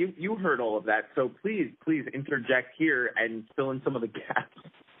 Neil, you heard all of that, so please interject here and fill in some of the gaps.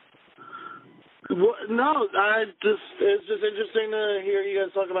 Well, no, it's just interesting to hear you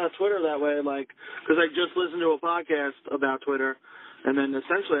guys talk about Twitter that way, like, because I just listened to a podcast about Twitter, and then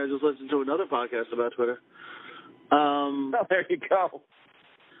essentially I just listened to another podcast about Twitter. There you go.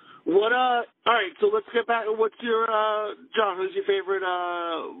 All right, so let's get back. What's your, John, who's your favorite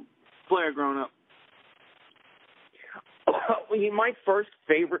player growing up? My first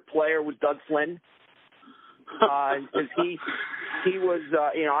favorite player was Doug Flynn. He was,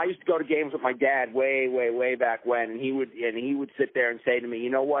 I used to go to games with my dad way back when, and he would sit there and say to me, you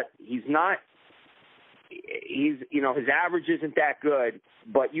know what, his average isn't that good,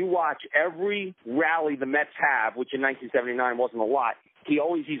 but you watch every rally the Mets have, which in 1979 wasn't a lot, he's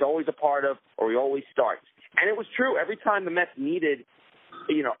always a part of, or he always starts. And it was true. Every time the Mets needed,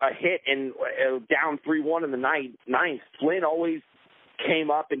 a hit and down 3-1 in the ninth, Flynn always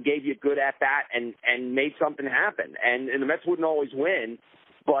came up and gave you a good at-bat and made something happen. And the Mets wouldn't always win,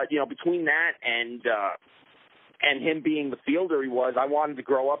 but, between that and him being the fielder he was, I wanted to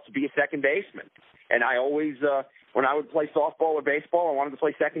grow up to be a second baseman. And I always, when I would play softball or baseball, I wanted to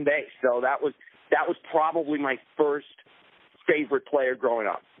play second base. So that was probably my first favorite player growing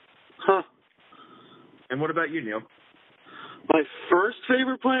up. Huh. And what about you, Neil? My first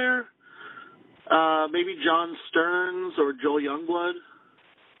favorite player? Maybe John Stearns or Joel Youngblood.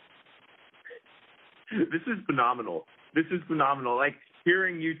 This is phenomenal. Like,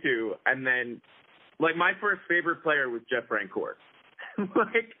 hearing you two, and then, like, my first favorite player was Jeff Francoeur.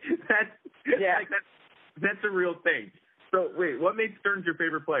 That's a real thing. So, wait, what made Stearns your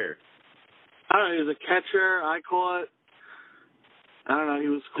favorite player? I don't know. He was a catcher. I caught. I don't know. He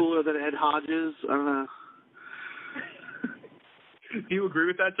was cooler than Ed Hodges. I don't know. Do you agree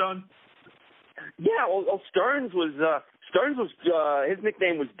with that, John? Yeah. Well, Stearns was his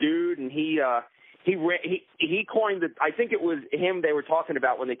nickname was Dude, and he coined it. I think it was him they were talking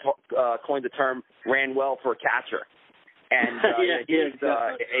about when they coined the term "ran well for a catcher." And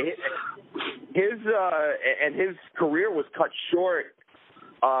his career was cut short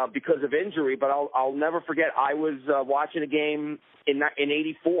because of injury. But I'll never forget. I was watching a game in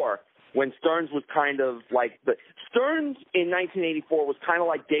 '84 when Stearns was kind of like Stearns in 1984 was kind of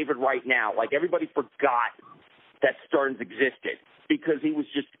like David right now. Like, everybody forgot that Stearns existed because he was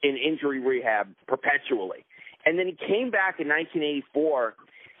just in injury rehab perpetually. And then he came back in 1984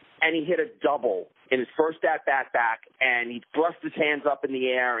 and he hit a double in his first at-bat back, and he thrust his hands up in the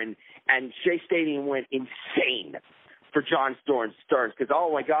air, and Shea Stadium went insane for John Stearns because, oh,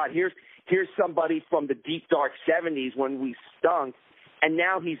 my God, here's somebody from the deep, dark 70s when we stunk, and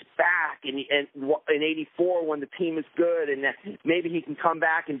now he's back in 84 when the team is good, and maybe he can come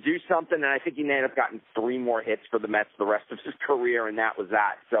back and do something. And I think he may have gotten 3 more hits for the Mets the rest of his career, and that was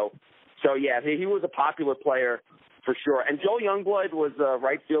that. So yeah, he was a popular player for sure. And Joel Youngblood was a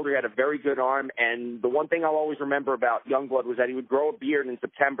right fielder. He had a very good arm. And the one thing I'll always remember about Youngblood was that he would grow a beard in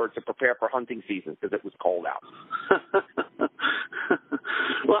September to prepare for hunting season because it was cold out.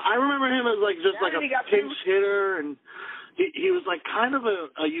 Well, I remember him as like a pinch hitter, and he was like kind of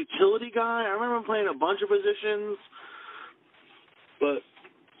a utility guy. I remember him playing a bunch of positions. But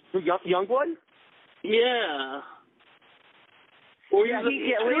Youngblood? Yeah. Well, he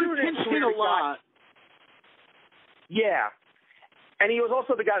pinch hit a lot. Yeah. And he was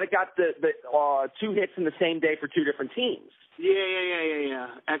also the guy that got the 2 hits in the same day for 2 different teams. Yeah.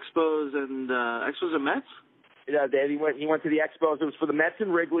 Expos and Mets? Yeah, he went to the Expos. It was for the Mets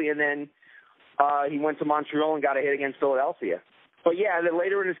and Wrigley, and then he went to Montreal and got a hit against Philadelphia. But yeah, then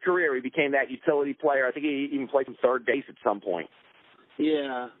later in his career, he became that utility player. I think he even played some third base at some point.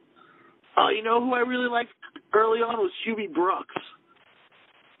 Yeah. You know who I really liked early on was Hubie Brooks.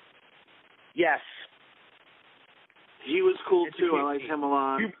 Yes. He was cool too. I liked him a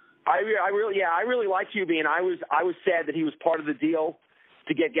lot. I really liked Hubie, and I was sad that he was part of the deal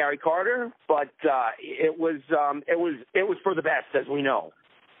to get Gary Carter, but it was for the best, as we know.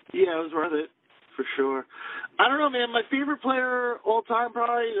 Yeah, it was worth it for sure. I don't know, man. My favorite player all time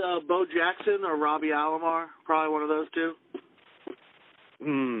probably Bo Jackson or Robbie Alomar. Probably one of those two.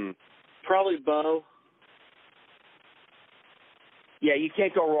 Probably Bo. Yeah, you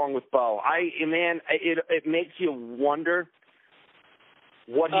can't go wrong with Bo. It makes you wonder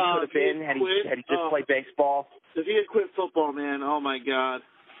what he could have been had he just played baseball. If he had quit football, man, oh my God.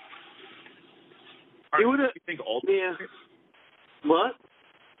 He would have. You think all? Yeah. What?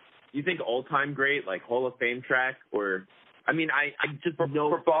 You think all-time great, like Hall of Fame track, or? I mean, I just know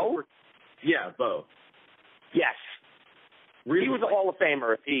for Bo. Yeah, Bo. Yes. Really? He was a Hall of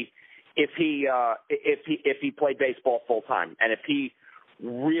Famer if he played baseball full time, and if he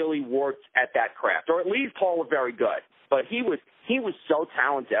really worked at that craft, or at least Hall of very good. But he was so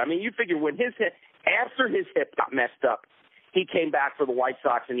talented. I mean, you figure when after his hip got messed up, he came back for the White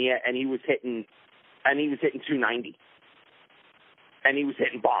Sox and he was hitting 290, and he was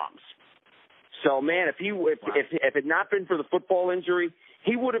hitting bombs. So man, if it had not been for the football injury,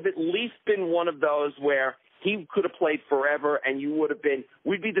 he would have at least been one of those where he could have played forever, and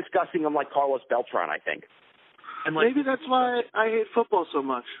we'd be discussing him like Carlos Beltran, I think. And maybe that's why I hate football so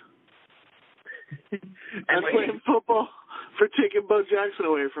much. I'm playing football for taking Bo Jackson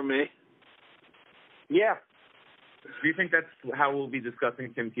away from me. Yeah. Do you think that's how we'll be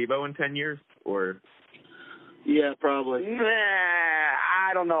discussing Tim Tebow in 10 years, or? Yeah, probably. Nah,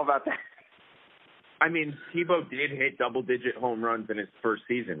 I don't know about that. I mean, Tebow did hit double-digit home runs in his first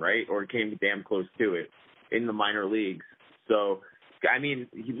season, right? Or came damn close to it in the minor leagues. So, I mean,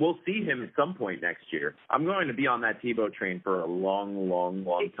 we'll see him at some point next year. I'm going to be on that Tebow train for a long, long,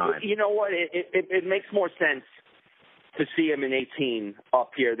 long time. You know what? It makes more sense to see him in 18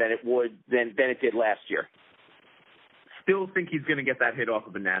 up here than it did last year. Still think he's going to get that hit off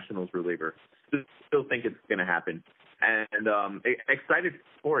of a Nationals reliever. Still think it's going to happen. And excited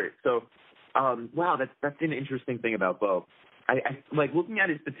for it. So, wow, that's an interesting thing about Bo. I like looking at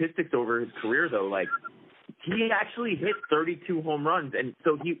his statistics over his career, though, like, he actually hit 32 home runs, and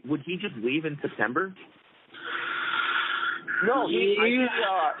so would he just leave in September? No, he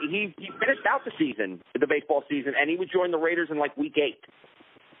finished out the baseball season, and he would join the Raiders in like week 8.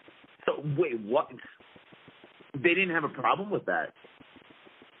 So wait, what? They didn't have a problem with that?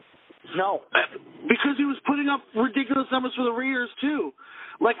 No, because he was putting up ridiculous numbers for the Raiders too.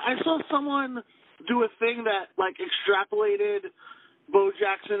 Like I saw someone do a thing that like extrapolated Bo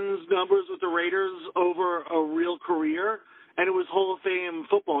Jackson's numbers with the Raiders over a real career, and it was Hall of Fame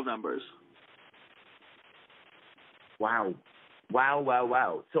football numbers. Wow.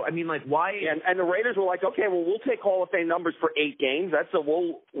 So, I mean, like, why? And the Raiders were like, okay, well, we'll take Hall of Fame numbers for 8 games.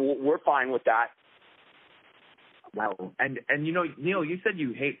 We're fine with that. Wow. And you know, Neil, you said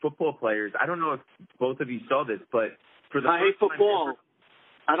you hate football players. I don't know if both of you saw this, but for the I hate football.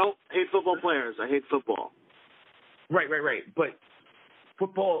 I don't hate football players. I hate football. Right. But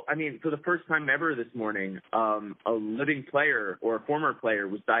football, I mean, for the first time ever this morning, a living player or a former player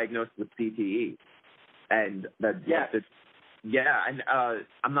was diagnosed with CTE. And the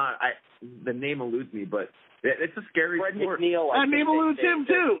name eludes me, but it's a scary sport. That name eludes him,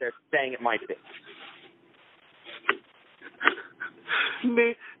 too. They're saying it might be.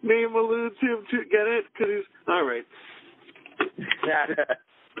 Name eludes him, too. Get it? Because he's... All right.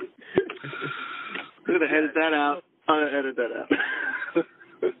 I'm going to edit that out. I'm going to edit that out.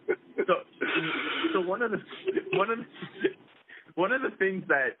 So one of the things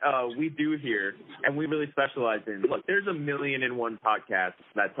that we do here, and we really specialize in, look, there's 1,000,001 podcasts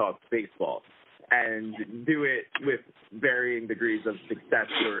that talk baseball and do it with varying degrees of success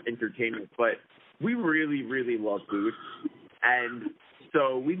or entertainment, but we really, really love food. And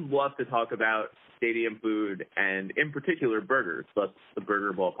so we love to talk about stadium food and, in particular, burgers, thus the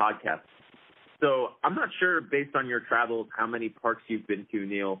Burgerball podcast. So I'm not sure, based on your travels, how many parks you've been to,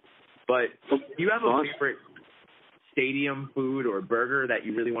 Neil, but do you have a favorite stadium food or burger that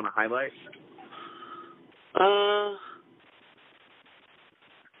you really want to highlight?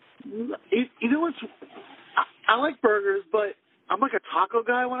 You know what's... I like burgers, but I'm like a taco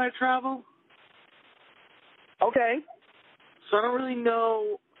guy when I travel. Okay. So I don't really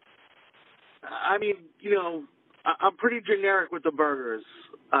know... I mean, you know, I'm pretty generic with the burgers.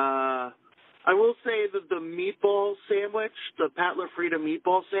 I will say that the meatball sandwich, the Pat LaFrieda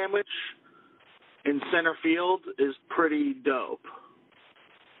meatball sandwich in center field is pretty dope.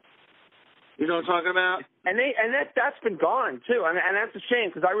 You know what I'm talking about? And that's been gone too, and that's a shame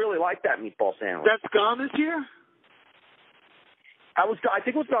because I really like that meatball sandwich. That's gone this year? I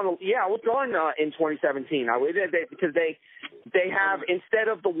think it was on. Yeah, I was gone in 2017. Because they have, instead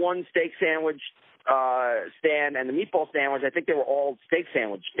of the one steak sandwich stand and the meatball sandwich, I think they were all steak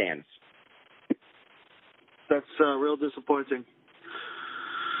sandwich stands. That's real disappointing.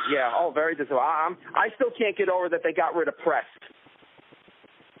 Yeah. Oh, very disappointing. I still can't get over that they got rid of Pressed.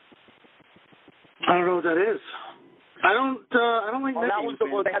 I don't know what that is. I don't like. Oh, that was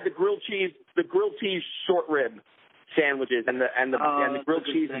where they had the grilled cheese short rib sandwiches and the grilled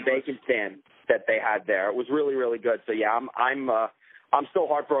cheese and bacon stand that they had there. It was really, really good. So yeah, I'm still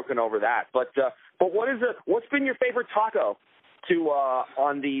heartbroken over that. But what's been your favorite taco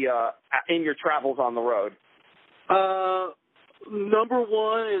in your travels on the road? Number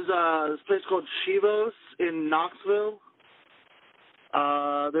one is this place called Chivos in Knoxville.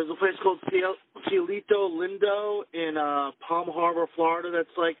 There's a place called Cielito Lindo in Palm Harbor, Florida.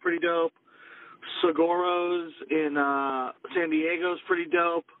 That's like pretty dope. Segoro's in San Diego's pretty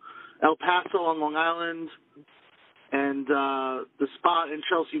dope. El Paso on Long Island, and the Spot in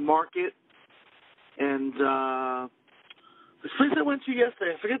Chelsea Market, and this place I went to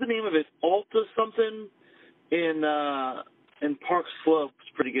yesterday, I forget the name of it, Alta something in Park Slope.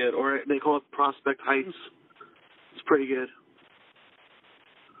 It's pretty good, or they call it Prospect Heights. It's pretty good.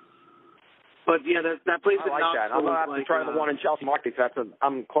 But yeah, that place. I like that. I'm gonna have to try the one in Chelsea Market.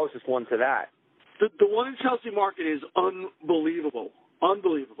 I'm closest one to that. The one in Chelsea Market is unbelievable.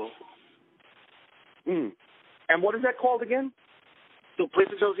 Unbelievable. Mm. And what is that called again? The place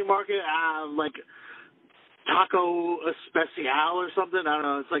in Chelsea Market, like Taco Especial or something. I don't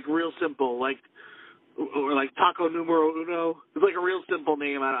know. It's like real simple, or like Taco Numero Uno. It's like a real simple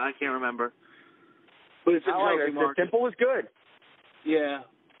name. I can't remember. But it's in Chelsea Market. Simple is good. Yeah.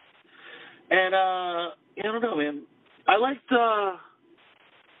 And I don't know, man. I've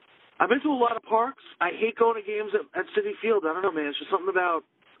been to a lot of parks. I hate going to games at Citi Field. I don't know, man. It's just something about,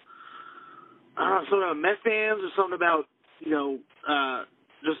 something about Met fans or something about,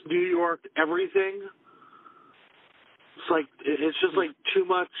 just New York everything. It's just like too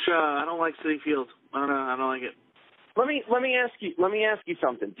much. I don't like Citi Field. I don't know. I don't like it. Let me ask you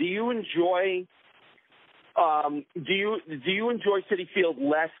something. Do you enjoy Citi Field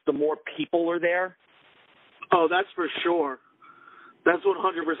less the more people are there? Oh, that's for sure. That's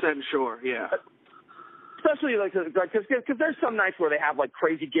 100% sure. Yeah. Especially because there's some nights where they have like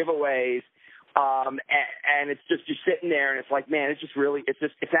crazy giveaways, and it's just you're sitting there and it's like, man, it's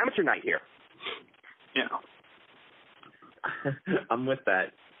amateur night here. Yeah. I'm with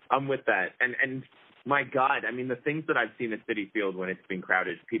that. And my God, I mean, the things that I've seen at Citi Field when it's been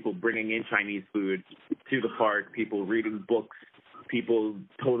crowded, people bringing in Chinese food to the park, people reading books, people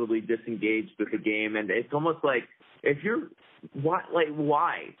totally disengaged with the game. And it's almost like, why?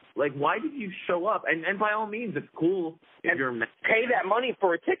 Why did you show up? And by all means, it's cool if you're pay that money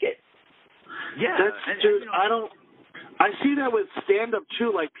for a ticket. Yeah. Dude, I see that with stand-up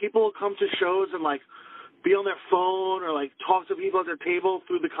too. Like, people come to shows and like be on their phone or like talk to people at their table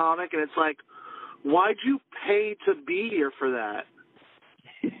through the comic, and it's like, why'd you pay to be here for that?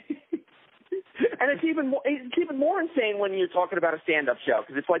 And it's even more insane when you're talking about a stand-up show,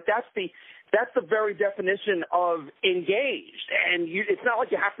 because it's like that's the very definition of engaged, and it's not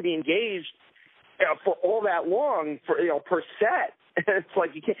like you have to be engaged for all that long per set. It's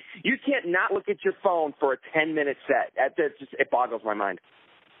like you can't not look at your phone for a 10-minute set. It boggles my mind.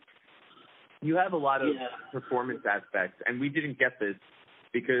 You have a lot of performance aspects, and we didn't get this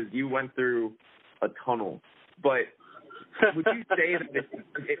because you went through a tunnel. But would you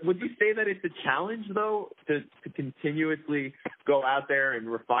say that it's a challenge though to continuously go out there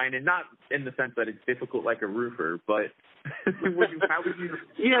and refine, and not in the sense that it's difficult like a roofer, but how would you?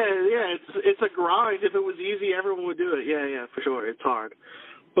 Yeah, it's a grind. If it was easy, everyone would do it. Yeah, for sure. It's hard,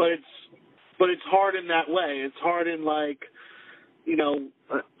 but it's hard in that way. It's hard in like,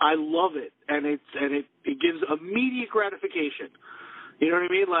 I love it, and it gives immediate gratification. You know what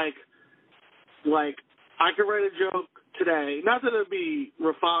I mean? Like I could write a joke today, not that it'd be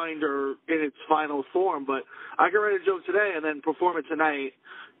refined or in its final form, but I could write a joke today and then perform it tonight,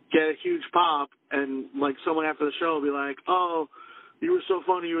 get a huge pop, and like someone after the show will be like, "Oh, you were so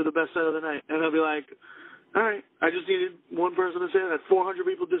funny, you were the best set of the night," and I'll be like, "All right, I just needed one person to say that. 400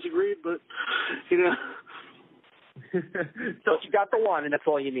 people disagreed, but So you got the one, and that's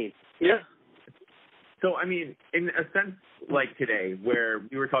all you need. Yeah. So, I mean, in a sense like today, where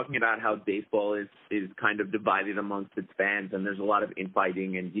we were talking about how baseball is kind of divided amongst its fans, and there's a lot of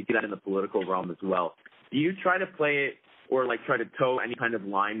infighting, and you see that in the political realm as well. Do you try to play it or like try to toe any kind of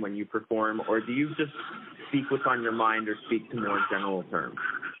line when you perform, or do you just speak what's on your mind or speak to more general terms?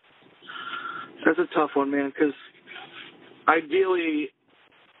 That's a tough one, man, because ideally,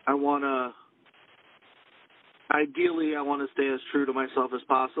 I want to stay as true to myself as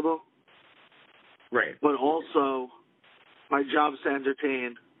possible. Right. But also, my job's to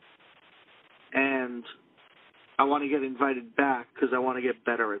entertain, and I want to get invited back because I want to get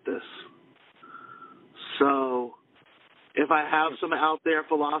better at this. So, if I have some out there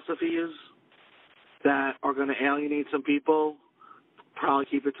philosophies that are going to alienate some people, probably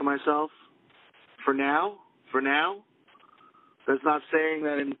keep it to myself. For now. That's not saying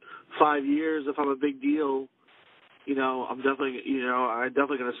that in 5 years, if I'm a big deal, I'm definitely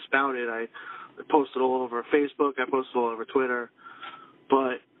going to spout it. I post it all over Facebook. I post it all over Twitter.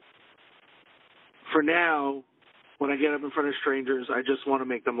 But for now, when I get up in front of strangers, I just want to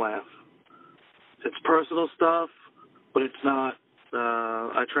make them laugh. It's personal stuff, but it's not.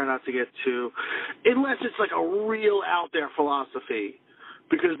 I try not to get too, unless it's like a real out there philosophy,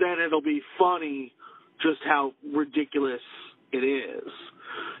 because then it'll be funny just how ridiculous it is.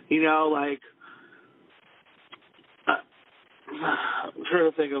 I'm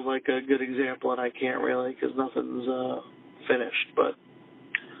trying to think of like a good example, and I can't really because nothing's finished. But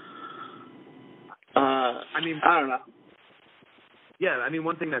I don't know. Yeah,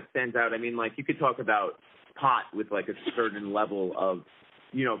 one thing that stands out, you could talk about pot with like a certain level of,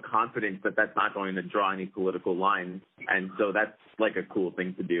 confidence that that's not going to draw any political lines, and so that's like a cool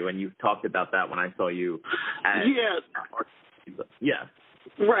thing to do. And you talked about that when I saw you. Yeah.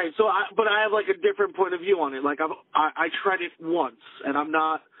 Right. So, but I have like a different point of view on it. Like I tried it once, and I'm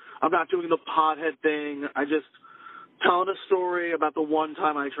not doing the pothead thing. I just telling a story about the one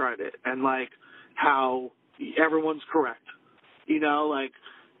time I tried it, and like how everyone's correct. Like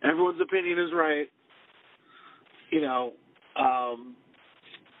everyone's opinion is right.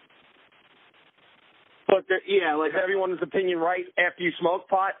 But like is everyone's opinion right after you smoke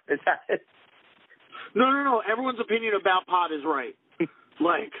pot? Is that it? No. Everyone's opinion about pot is right.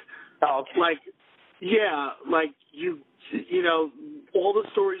 Like, oh, okay. All the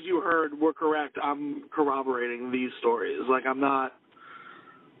stories you heard were correct. I'm corroborating these stories. Like, I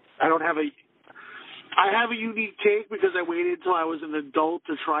have a unique take because I waited until I was an adult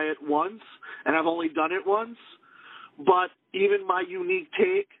to try it once, and I've only done it once. But even my unique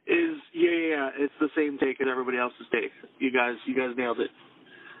take is, it's the same take as everybody else's take. You guys nailed it.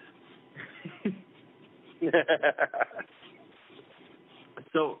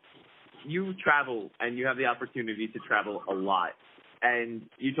 So you travel, and you have the opportunity to travel a lot. And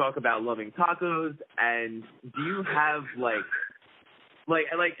you talk about loving tacos, and do you have, no,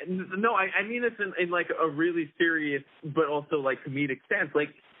 I mean this in like a really serious but also like comedic sense.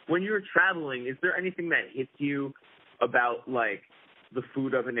 Like, when you're traveling, is there anything that hits you about like the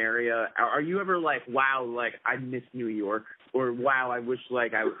food of an area? Are you ever like, wow, like I miss New York, or wow, I wish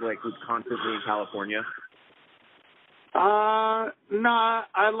like I was constantly in California? Nah,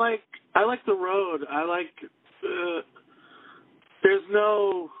 I like the road. I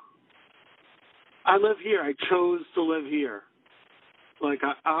live here. I chose to live here. Like,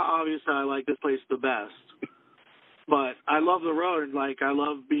 obviously I like this place the best. But I love the road, and like I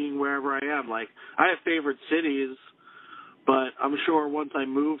love being wherever I am. Like, I have favorite cities, but I'm sure once I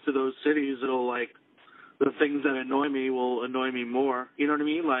move to those cities, it'll like the things that annoy me will annoy me more. You know what I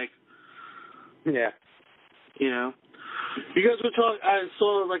mean? Like, yeah. You guys were talking. I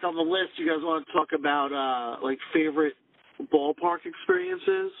saw like on the list. You guys want to talk about like favorite ballpark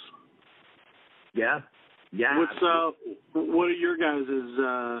experiences? Yeah. What are your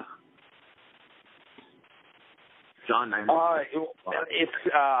guys'? John, it's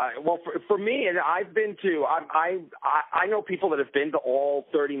for me, and I've been to. I know people that have been to all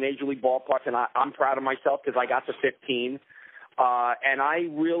 30 major league ballparks, and I'm proud of myself because I got to 15. And I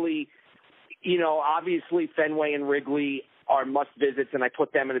really, obviously Fenway and Wrigley are must visits, and I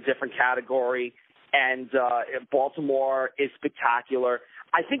put them in a different category. And Baltimore is spectacular.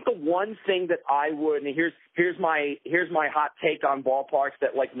 I think the one thing that I would, and here's my hot take on ballparks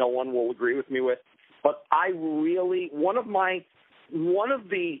that like no one will agree with me with. But I really, one of the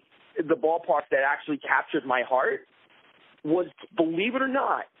ballparks that actually captured my heart was, believe it or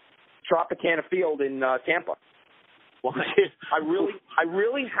not, Tropicana Field in Tampa. Well, I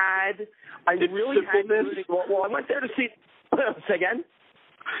really had. Well, I went there to see. Say again.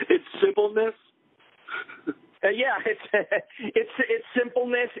 It's simpleness. Yeah, it's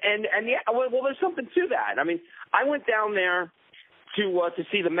simpleness, and yeah. Well, there's something to that. I mean, I went down there to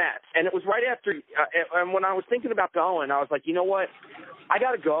see the Mets, and it was right after. And when I was thinking about going, I was like, you know what, I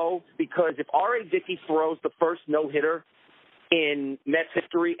got to go, because if R.A. Dickey throws the first no-hitter in Mets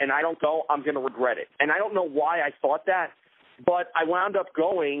history and I don't go, I'm going to regret it. And I don't know why I thought that, But I wound up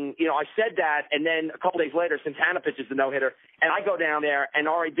going, I said that, and then a couple days later, Santana pitches the no-hitter, and I go down there, and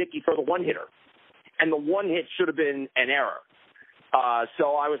R.A. Dickey throws a one-hitter. And the one hit should have been an error.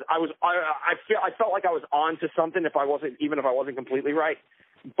 So I felt like I was on to something if I wasn't completely right.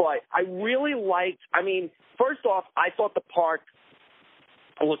 But I really liked, first off, I thought the park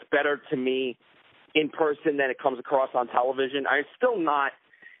looked better to me in person than it comes across on television. It's still not,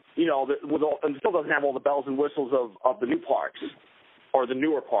 it still doesn't have all the bells and whistles of the new parks or the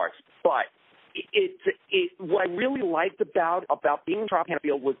newer parks. But what I really liked about being in Tropicana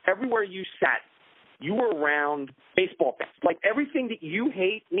Field was everywhere you sat, you were around baseball fans. Like everything that you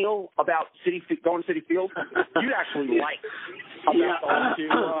hate, Neil, about going to Citi Field, you'd actually like about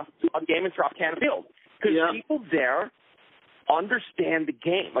going to a game in Tropicana Field. Because people there understand the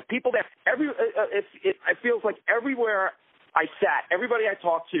game. Like people there, it feels like everywhere I sat, everybody I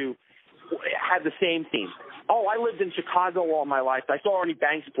talked to had the same theme. Oh, I lived in Chicago all my life. I saw Ernie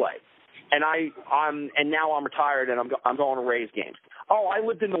Banks play, and now I'm retired and I'm going to Rays games. Oh, I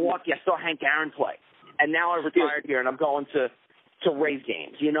lived in Milwaukee. I saw Hank Aaron play, and now I've retired here and I'm going to Rays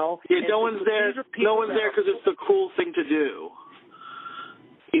games. Yeah, no one's there. No one's there because it's the cool thing to do.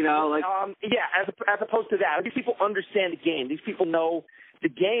 As opposed to that, these people understand the game. These people know the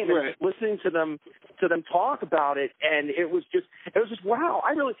game, and listening to them talk about it, and it was just wow.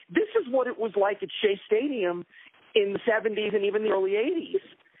 This is what it was like at Shea Stadium in the 70s and even the early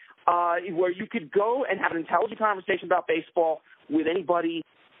 80s, where you could go and have an intelligent conversation about baseball with anybody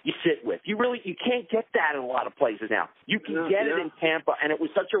you sit with. You can't get that in a lot of places now. You can get it in Tampa, and it was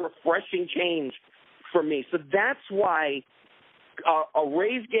such a refreshing change for me. So that's why a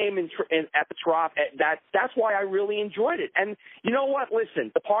Rays game at the Trop, that's why I really enjoyed it. And you know what? Listen,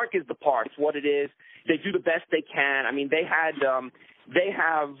 the park is the park. It's what it is. They do the best they can. They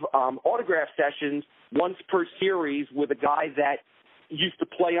have autograph sessions once per series with a guy that used to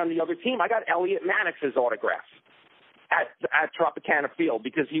play on the other team. I got Elliot Maddox's autograph at Tropicana Field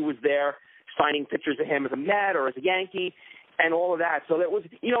because he was there signing pictures of him as a Met or as a Yankee and all of that. So that was,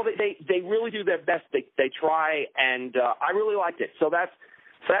 they really do their best. They try, and I really liked it. So that's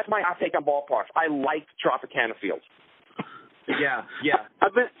my hot take on ballparks. I liked Tropicana Field. Yeah.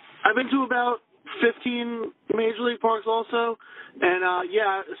 I've been to about 15 Major League parks also, and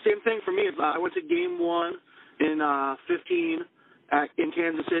same thing for me. I went to Game 1 in 15 in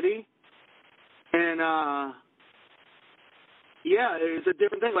Kansas City, and it's a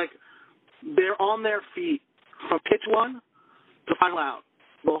different thing. Like they're on their feet from pitch one to final out.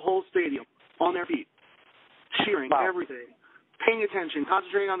 The whole stadium on their feet, cheering, everything, paying attention,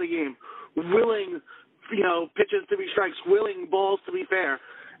 concentrating on the game, willing, pitches to be strikes, willing balls to be fair.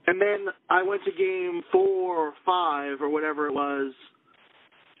 And then I went to Game 4 or 5 or whatever it was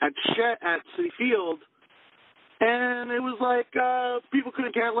at Citi Field, and it was like people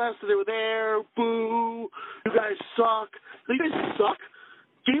couldn't care less that they were there. Boo! You guys suck. You guys suck.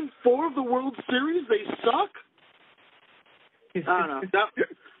 Game 4 of the World Series, they suck. I don't know.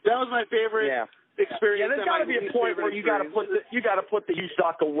 That was my favorite experience. Yeah, there's got to be a point where you got to put the you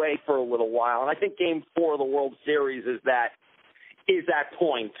suck away for a little while, and I think Game 4 of the World Series is that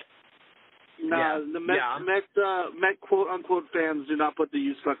point. The Met quote unquote fans do not put the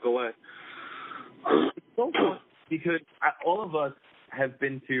you suck away. So because all of us have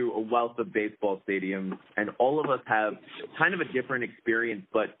been to a wealth of baseball stadiums, and all of us have kind of a different experience,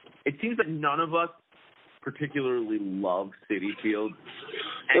 but it seems that none of us particularly love Citi Field.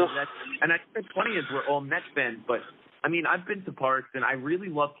 And I think it's funny is we're all Mets fans, but I've been to parks and I really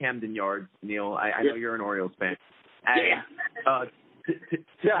love Camden Yards, Neil. I know you're an Orioles fan. And,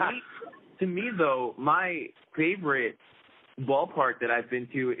 to me though, my favorite ballpark that I've been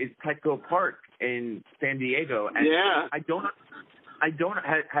to is Petco Park in San Diego. And I don't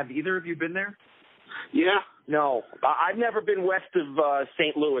have either of you been there? Yeah. No, I've never been west of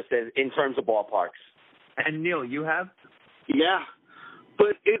St. Louis in terms of ballparks. And Neil, you have? Yeah,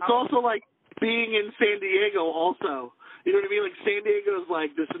 but it's also like being in San Diego also. You know what I mean? Like San Diego is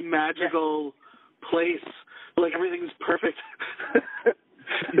like this magical place. Like everything's perfect.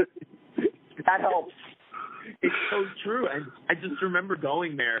 That helps. It's so true. And I just remember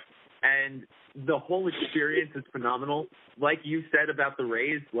going there, and the whole experience is phenomenal. Like you said about the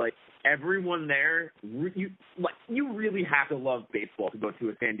Rays, like everyone there, you really have to love baseball to go to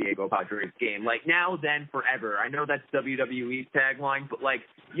a San Diego Padres game. Like now, then, forever. I know that's WWE's tagline, but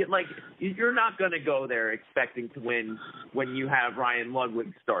you're not gonna go there expecting to win when you have Ryan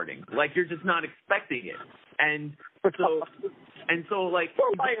Ludwig starting. Like you're just not expecting it, and so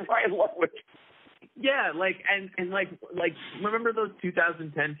Ryan Ludwig. Yeah, remember those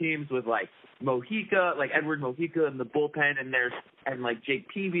 2010 teams with like Mojica, like Edward Mojica in the bullpen, and like Jake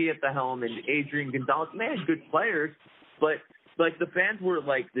Peavy at the helm and Adrian Gonzalez. They had good players, but like the fans were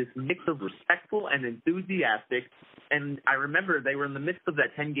like this mix of respectful and enthusiastic. And I remember they were in the midst of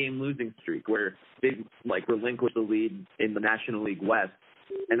that 10-game losing streak where they like relinquished the lead in the National League West.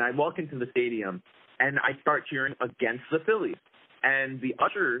 And I walk into the stadium and I start cheering against the Phillies. And the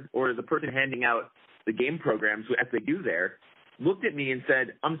usher, or the person handing out the game programs, as they do there, looked at me and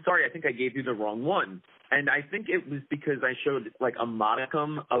said, "I'm sorry, I think I gave you the wrong one." And I think it was because I showed like a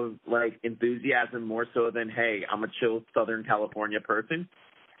modicum of like enthusiasm more so than, hey, I'm a chill Southern California person.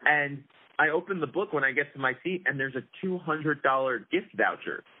 And I opened the book when I get to my seat, and there's a $200 gift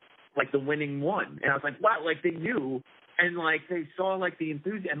voucher, like the winning one. And I was like, wow, like they knew, and like they saw like the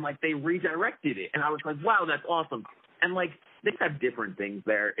enthusiasm, and like they redirected it. And I was like, wow, that's awesome. And like they have different things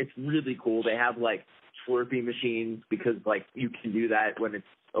there. It's really cool. They have like Slurpee machines because like you can do that when it's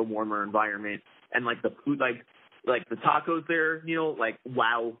a warmer environment. And like the food, like the tacos there, like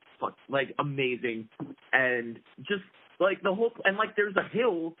wow, like amazing. And just like the whole, and like there's a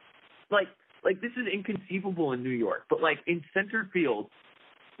hill, like this is inconceivable in New York, but like in center field,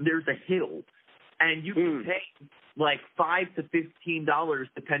 there's a hill, and you can pay like $5 to $15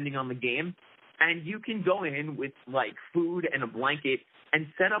 depending on the game. And you can go in with, like, food and a blanket and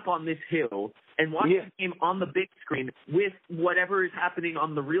set up on this hill and watch the game on the big screen with whatever is happening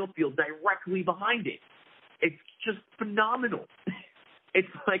on the real field directly behind it. It's just phenomenal. It's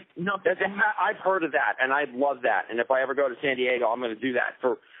like nothing. I've heard of that, and I'd love that. And if I ever go to San Diego, I'm going to do that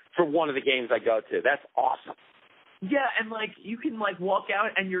for one of the games I go to. That's awesome. Yeah, and, like, you can, like, walk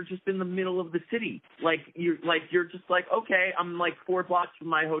out and you're just in the middle of the city. You're just like, okay, I'm, like, 4 blocks from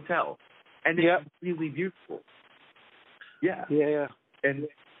my hotel. And it's really beautiful. Yeah. Yeah. And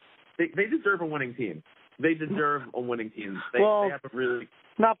they deserve a winning team. They deserve a winning team. They have a really...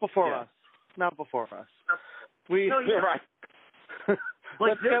 Not before us. Not before us. You're right.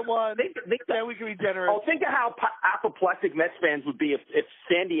 Let's get one. Then we can be generous. Oh, think of how apoplectic Mets fans would be if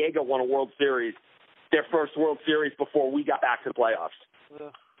San Diego won a World Series, their first World Series before we got back to the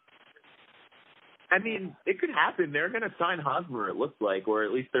playoffs. I mean, it could happen. They're going to sign Hosmer, it looks like, or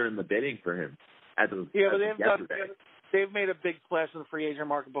at least they're in the bidding for him. But they've made a big splash in the free agent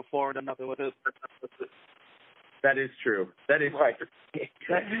market before and done nothing with it. That is true. That is right.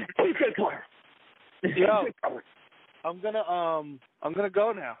 Yo, I'm gonna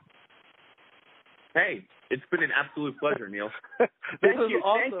go now. Hey, it's been an absolute pleasure, Neil. Thank you.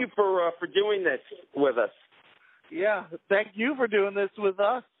 Awesome. Thank you for doing this with us. Yeah, thank you for doing this with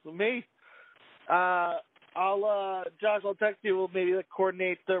us, me. Josh, I'll text you. We'll maybe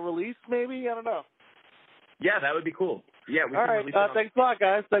coordinate the release, maybe? I don't know. Yeah, that would be cool. Yeah, we All can right. release it. Thanks a lot,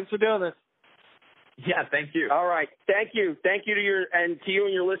 guys. Thanks for doing this. Yeah, thank you. All right. Thank you. Thank you to you and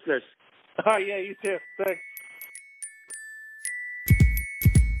your listeners. Oh, yeah, you too. Thanks.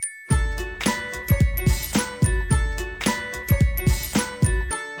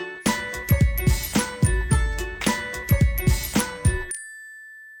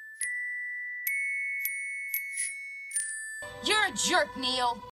 You're a jerk,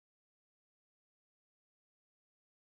 Neil.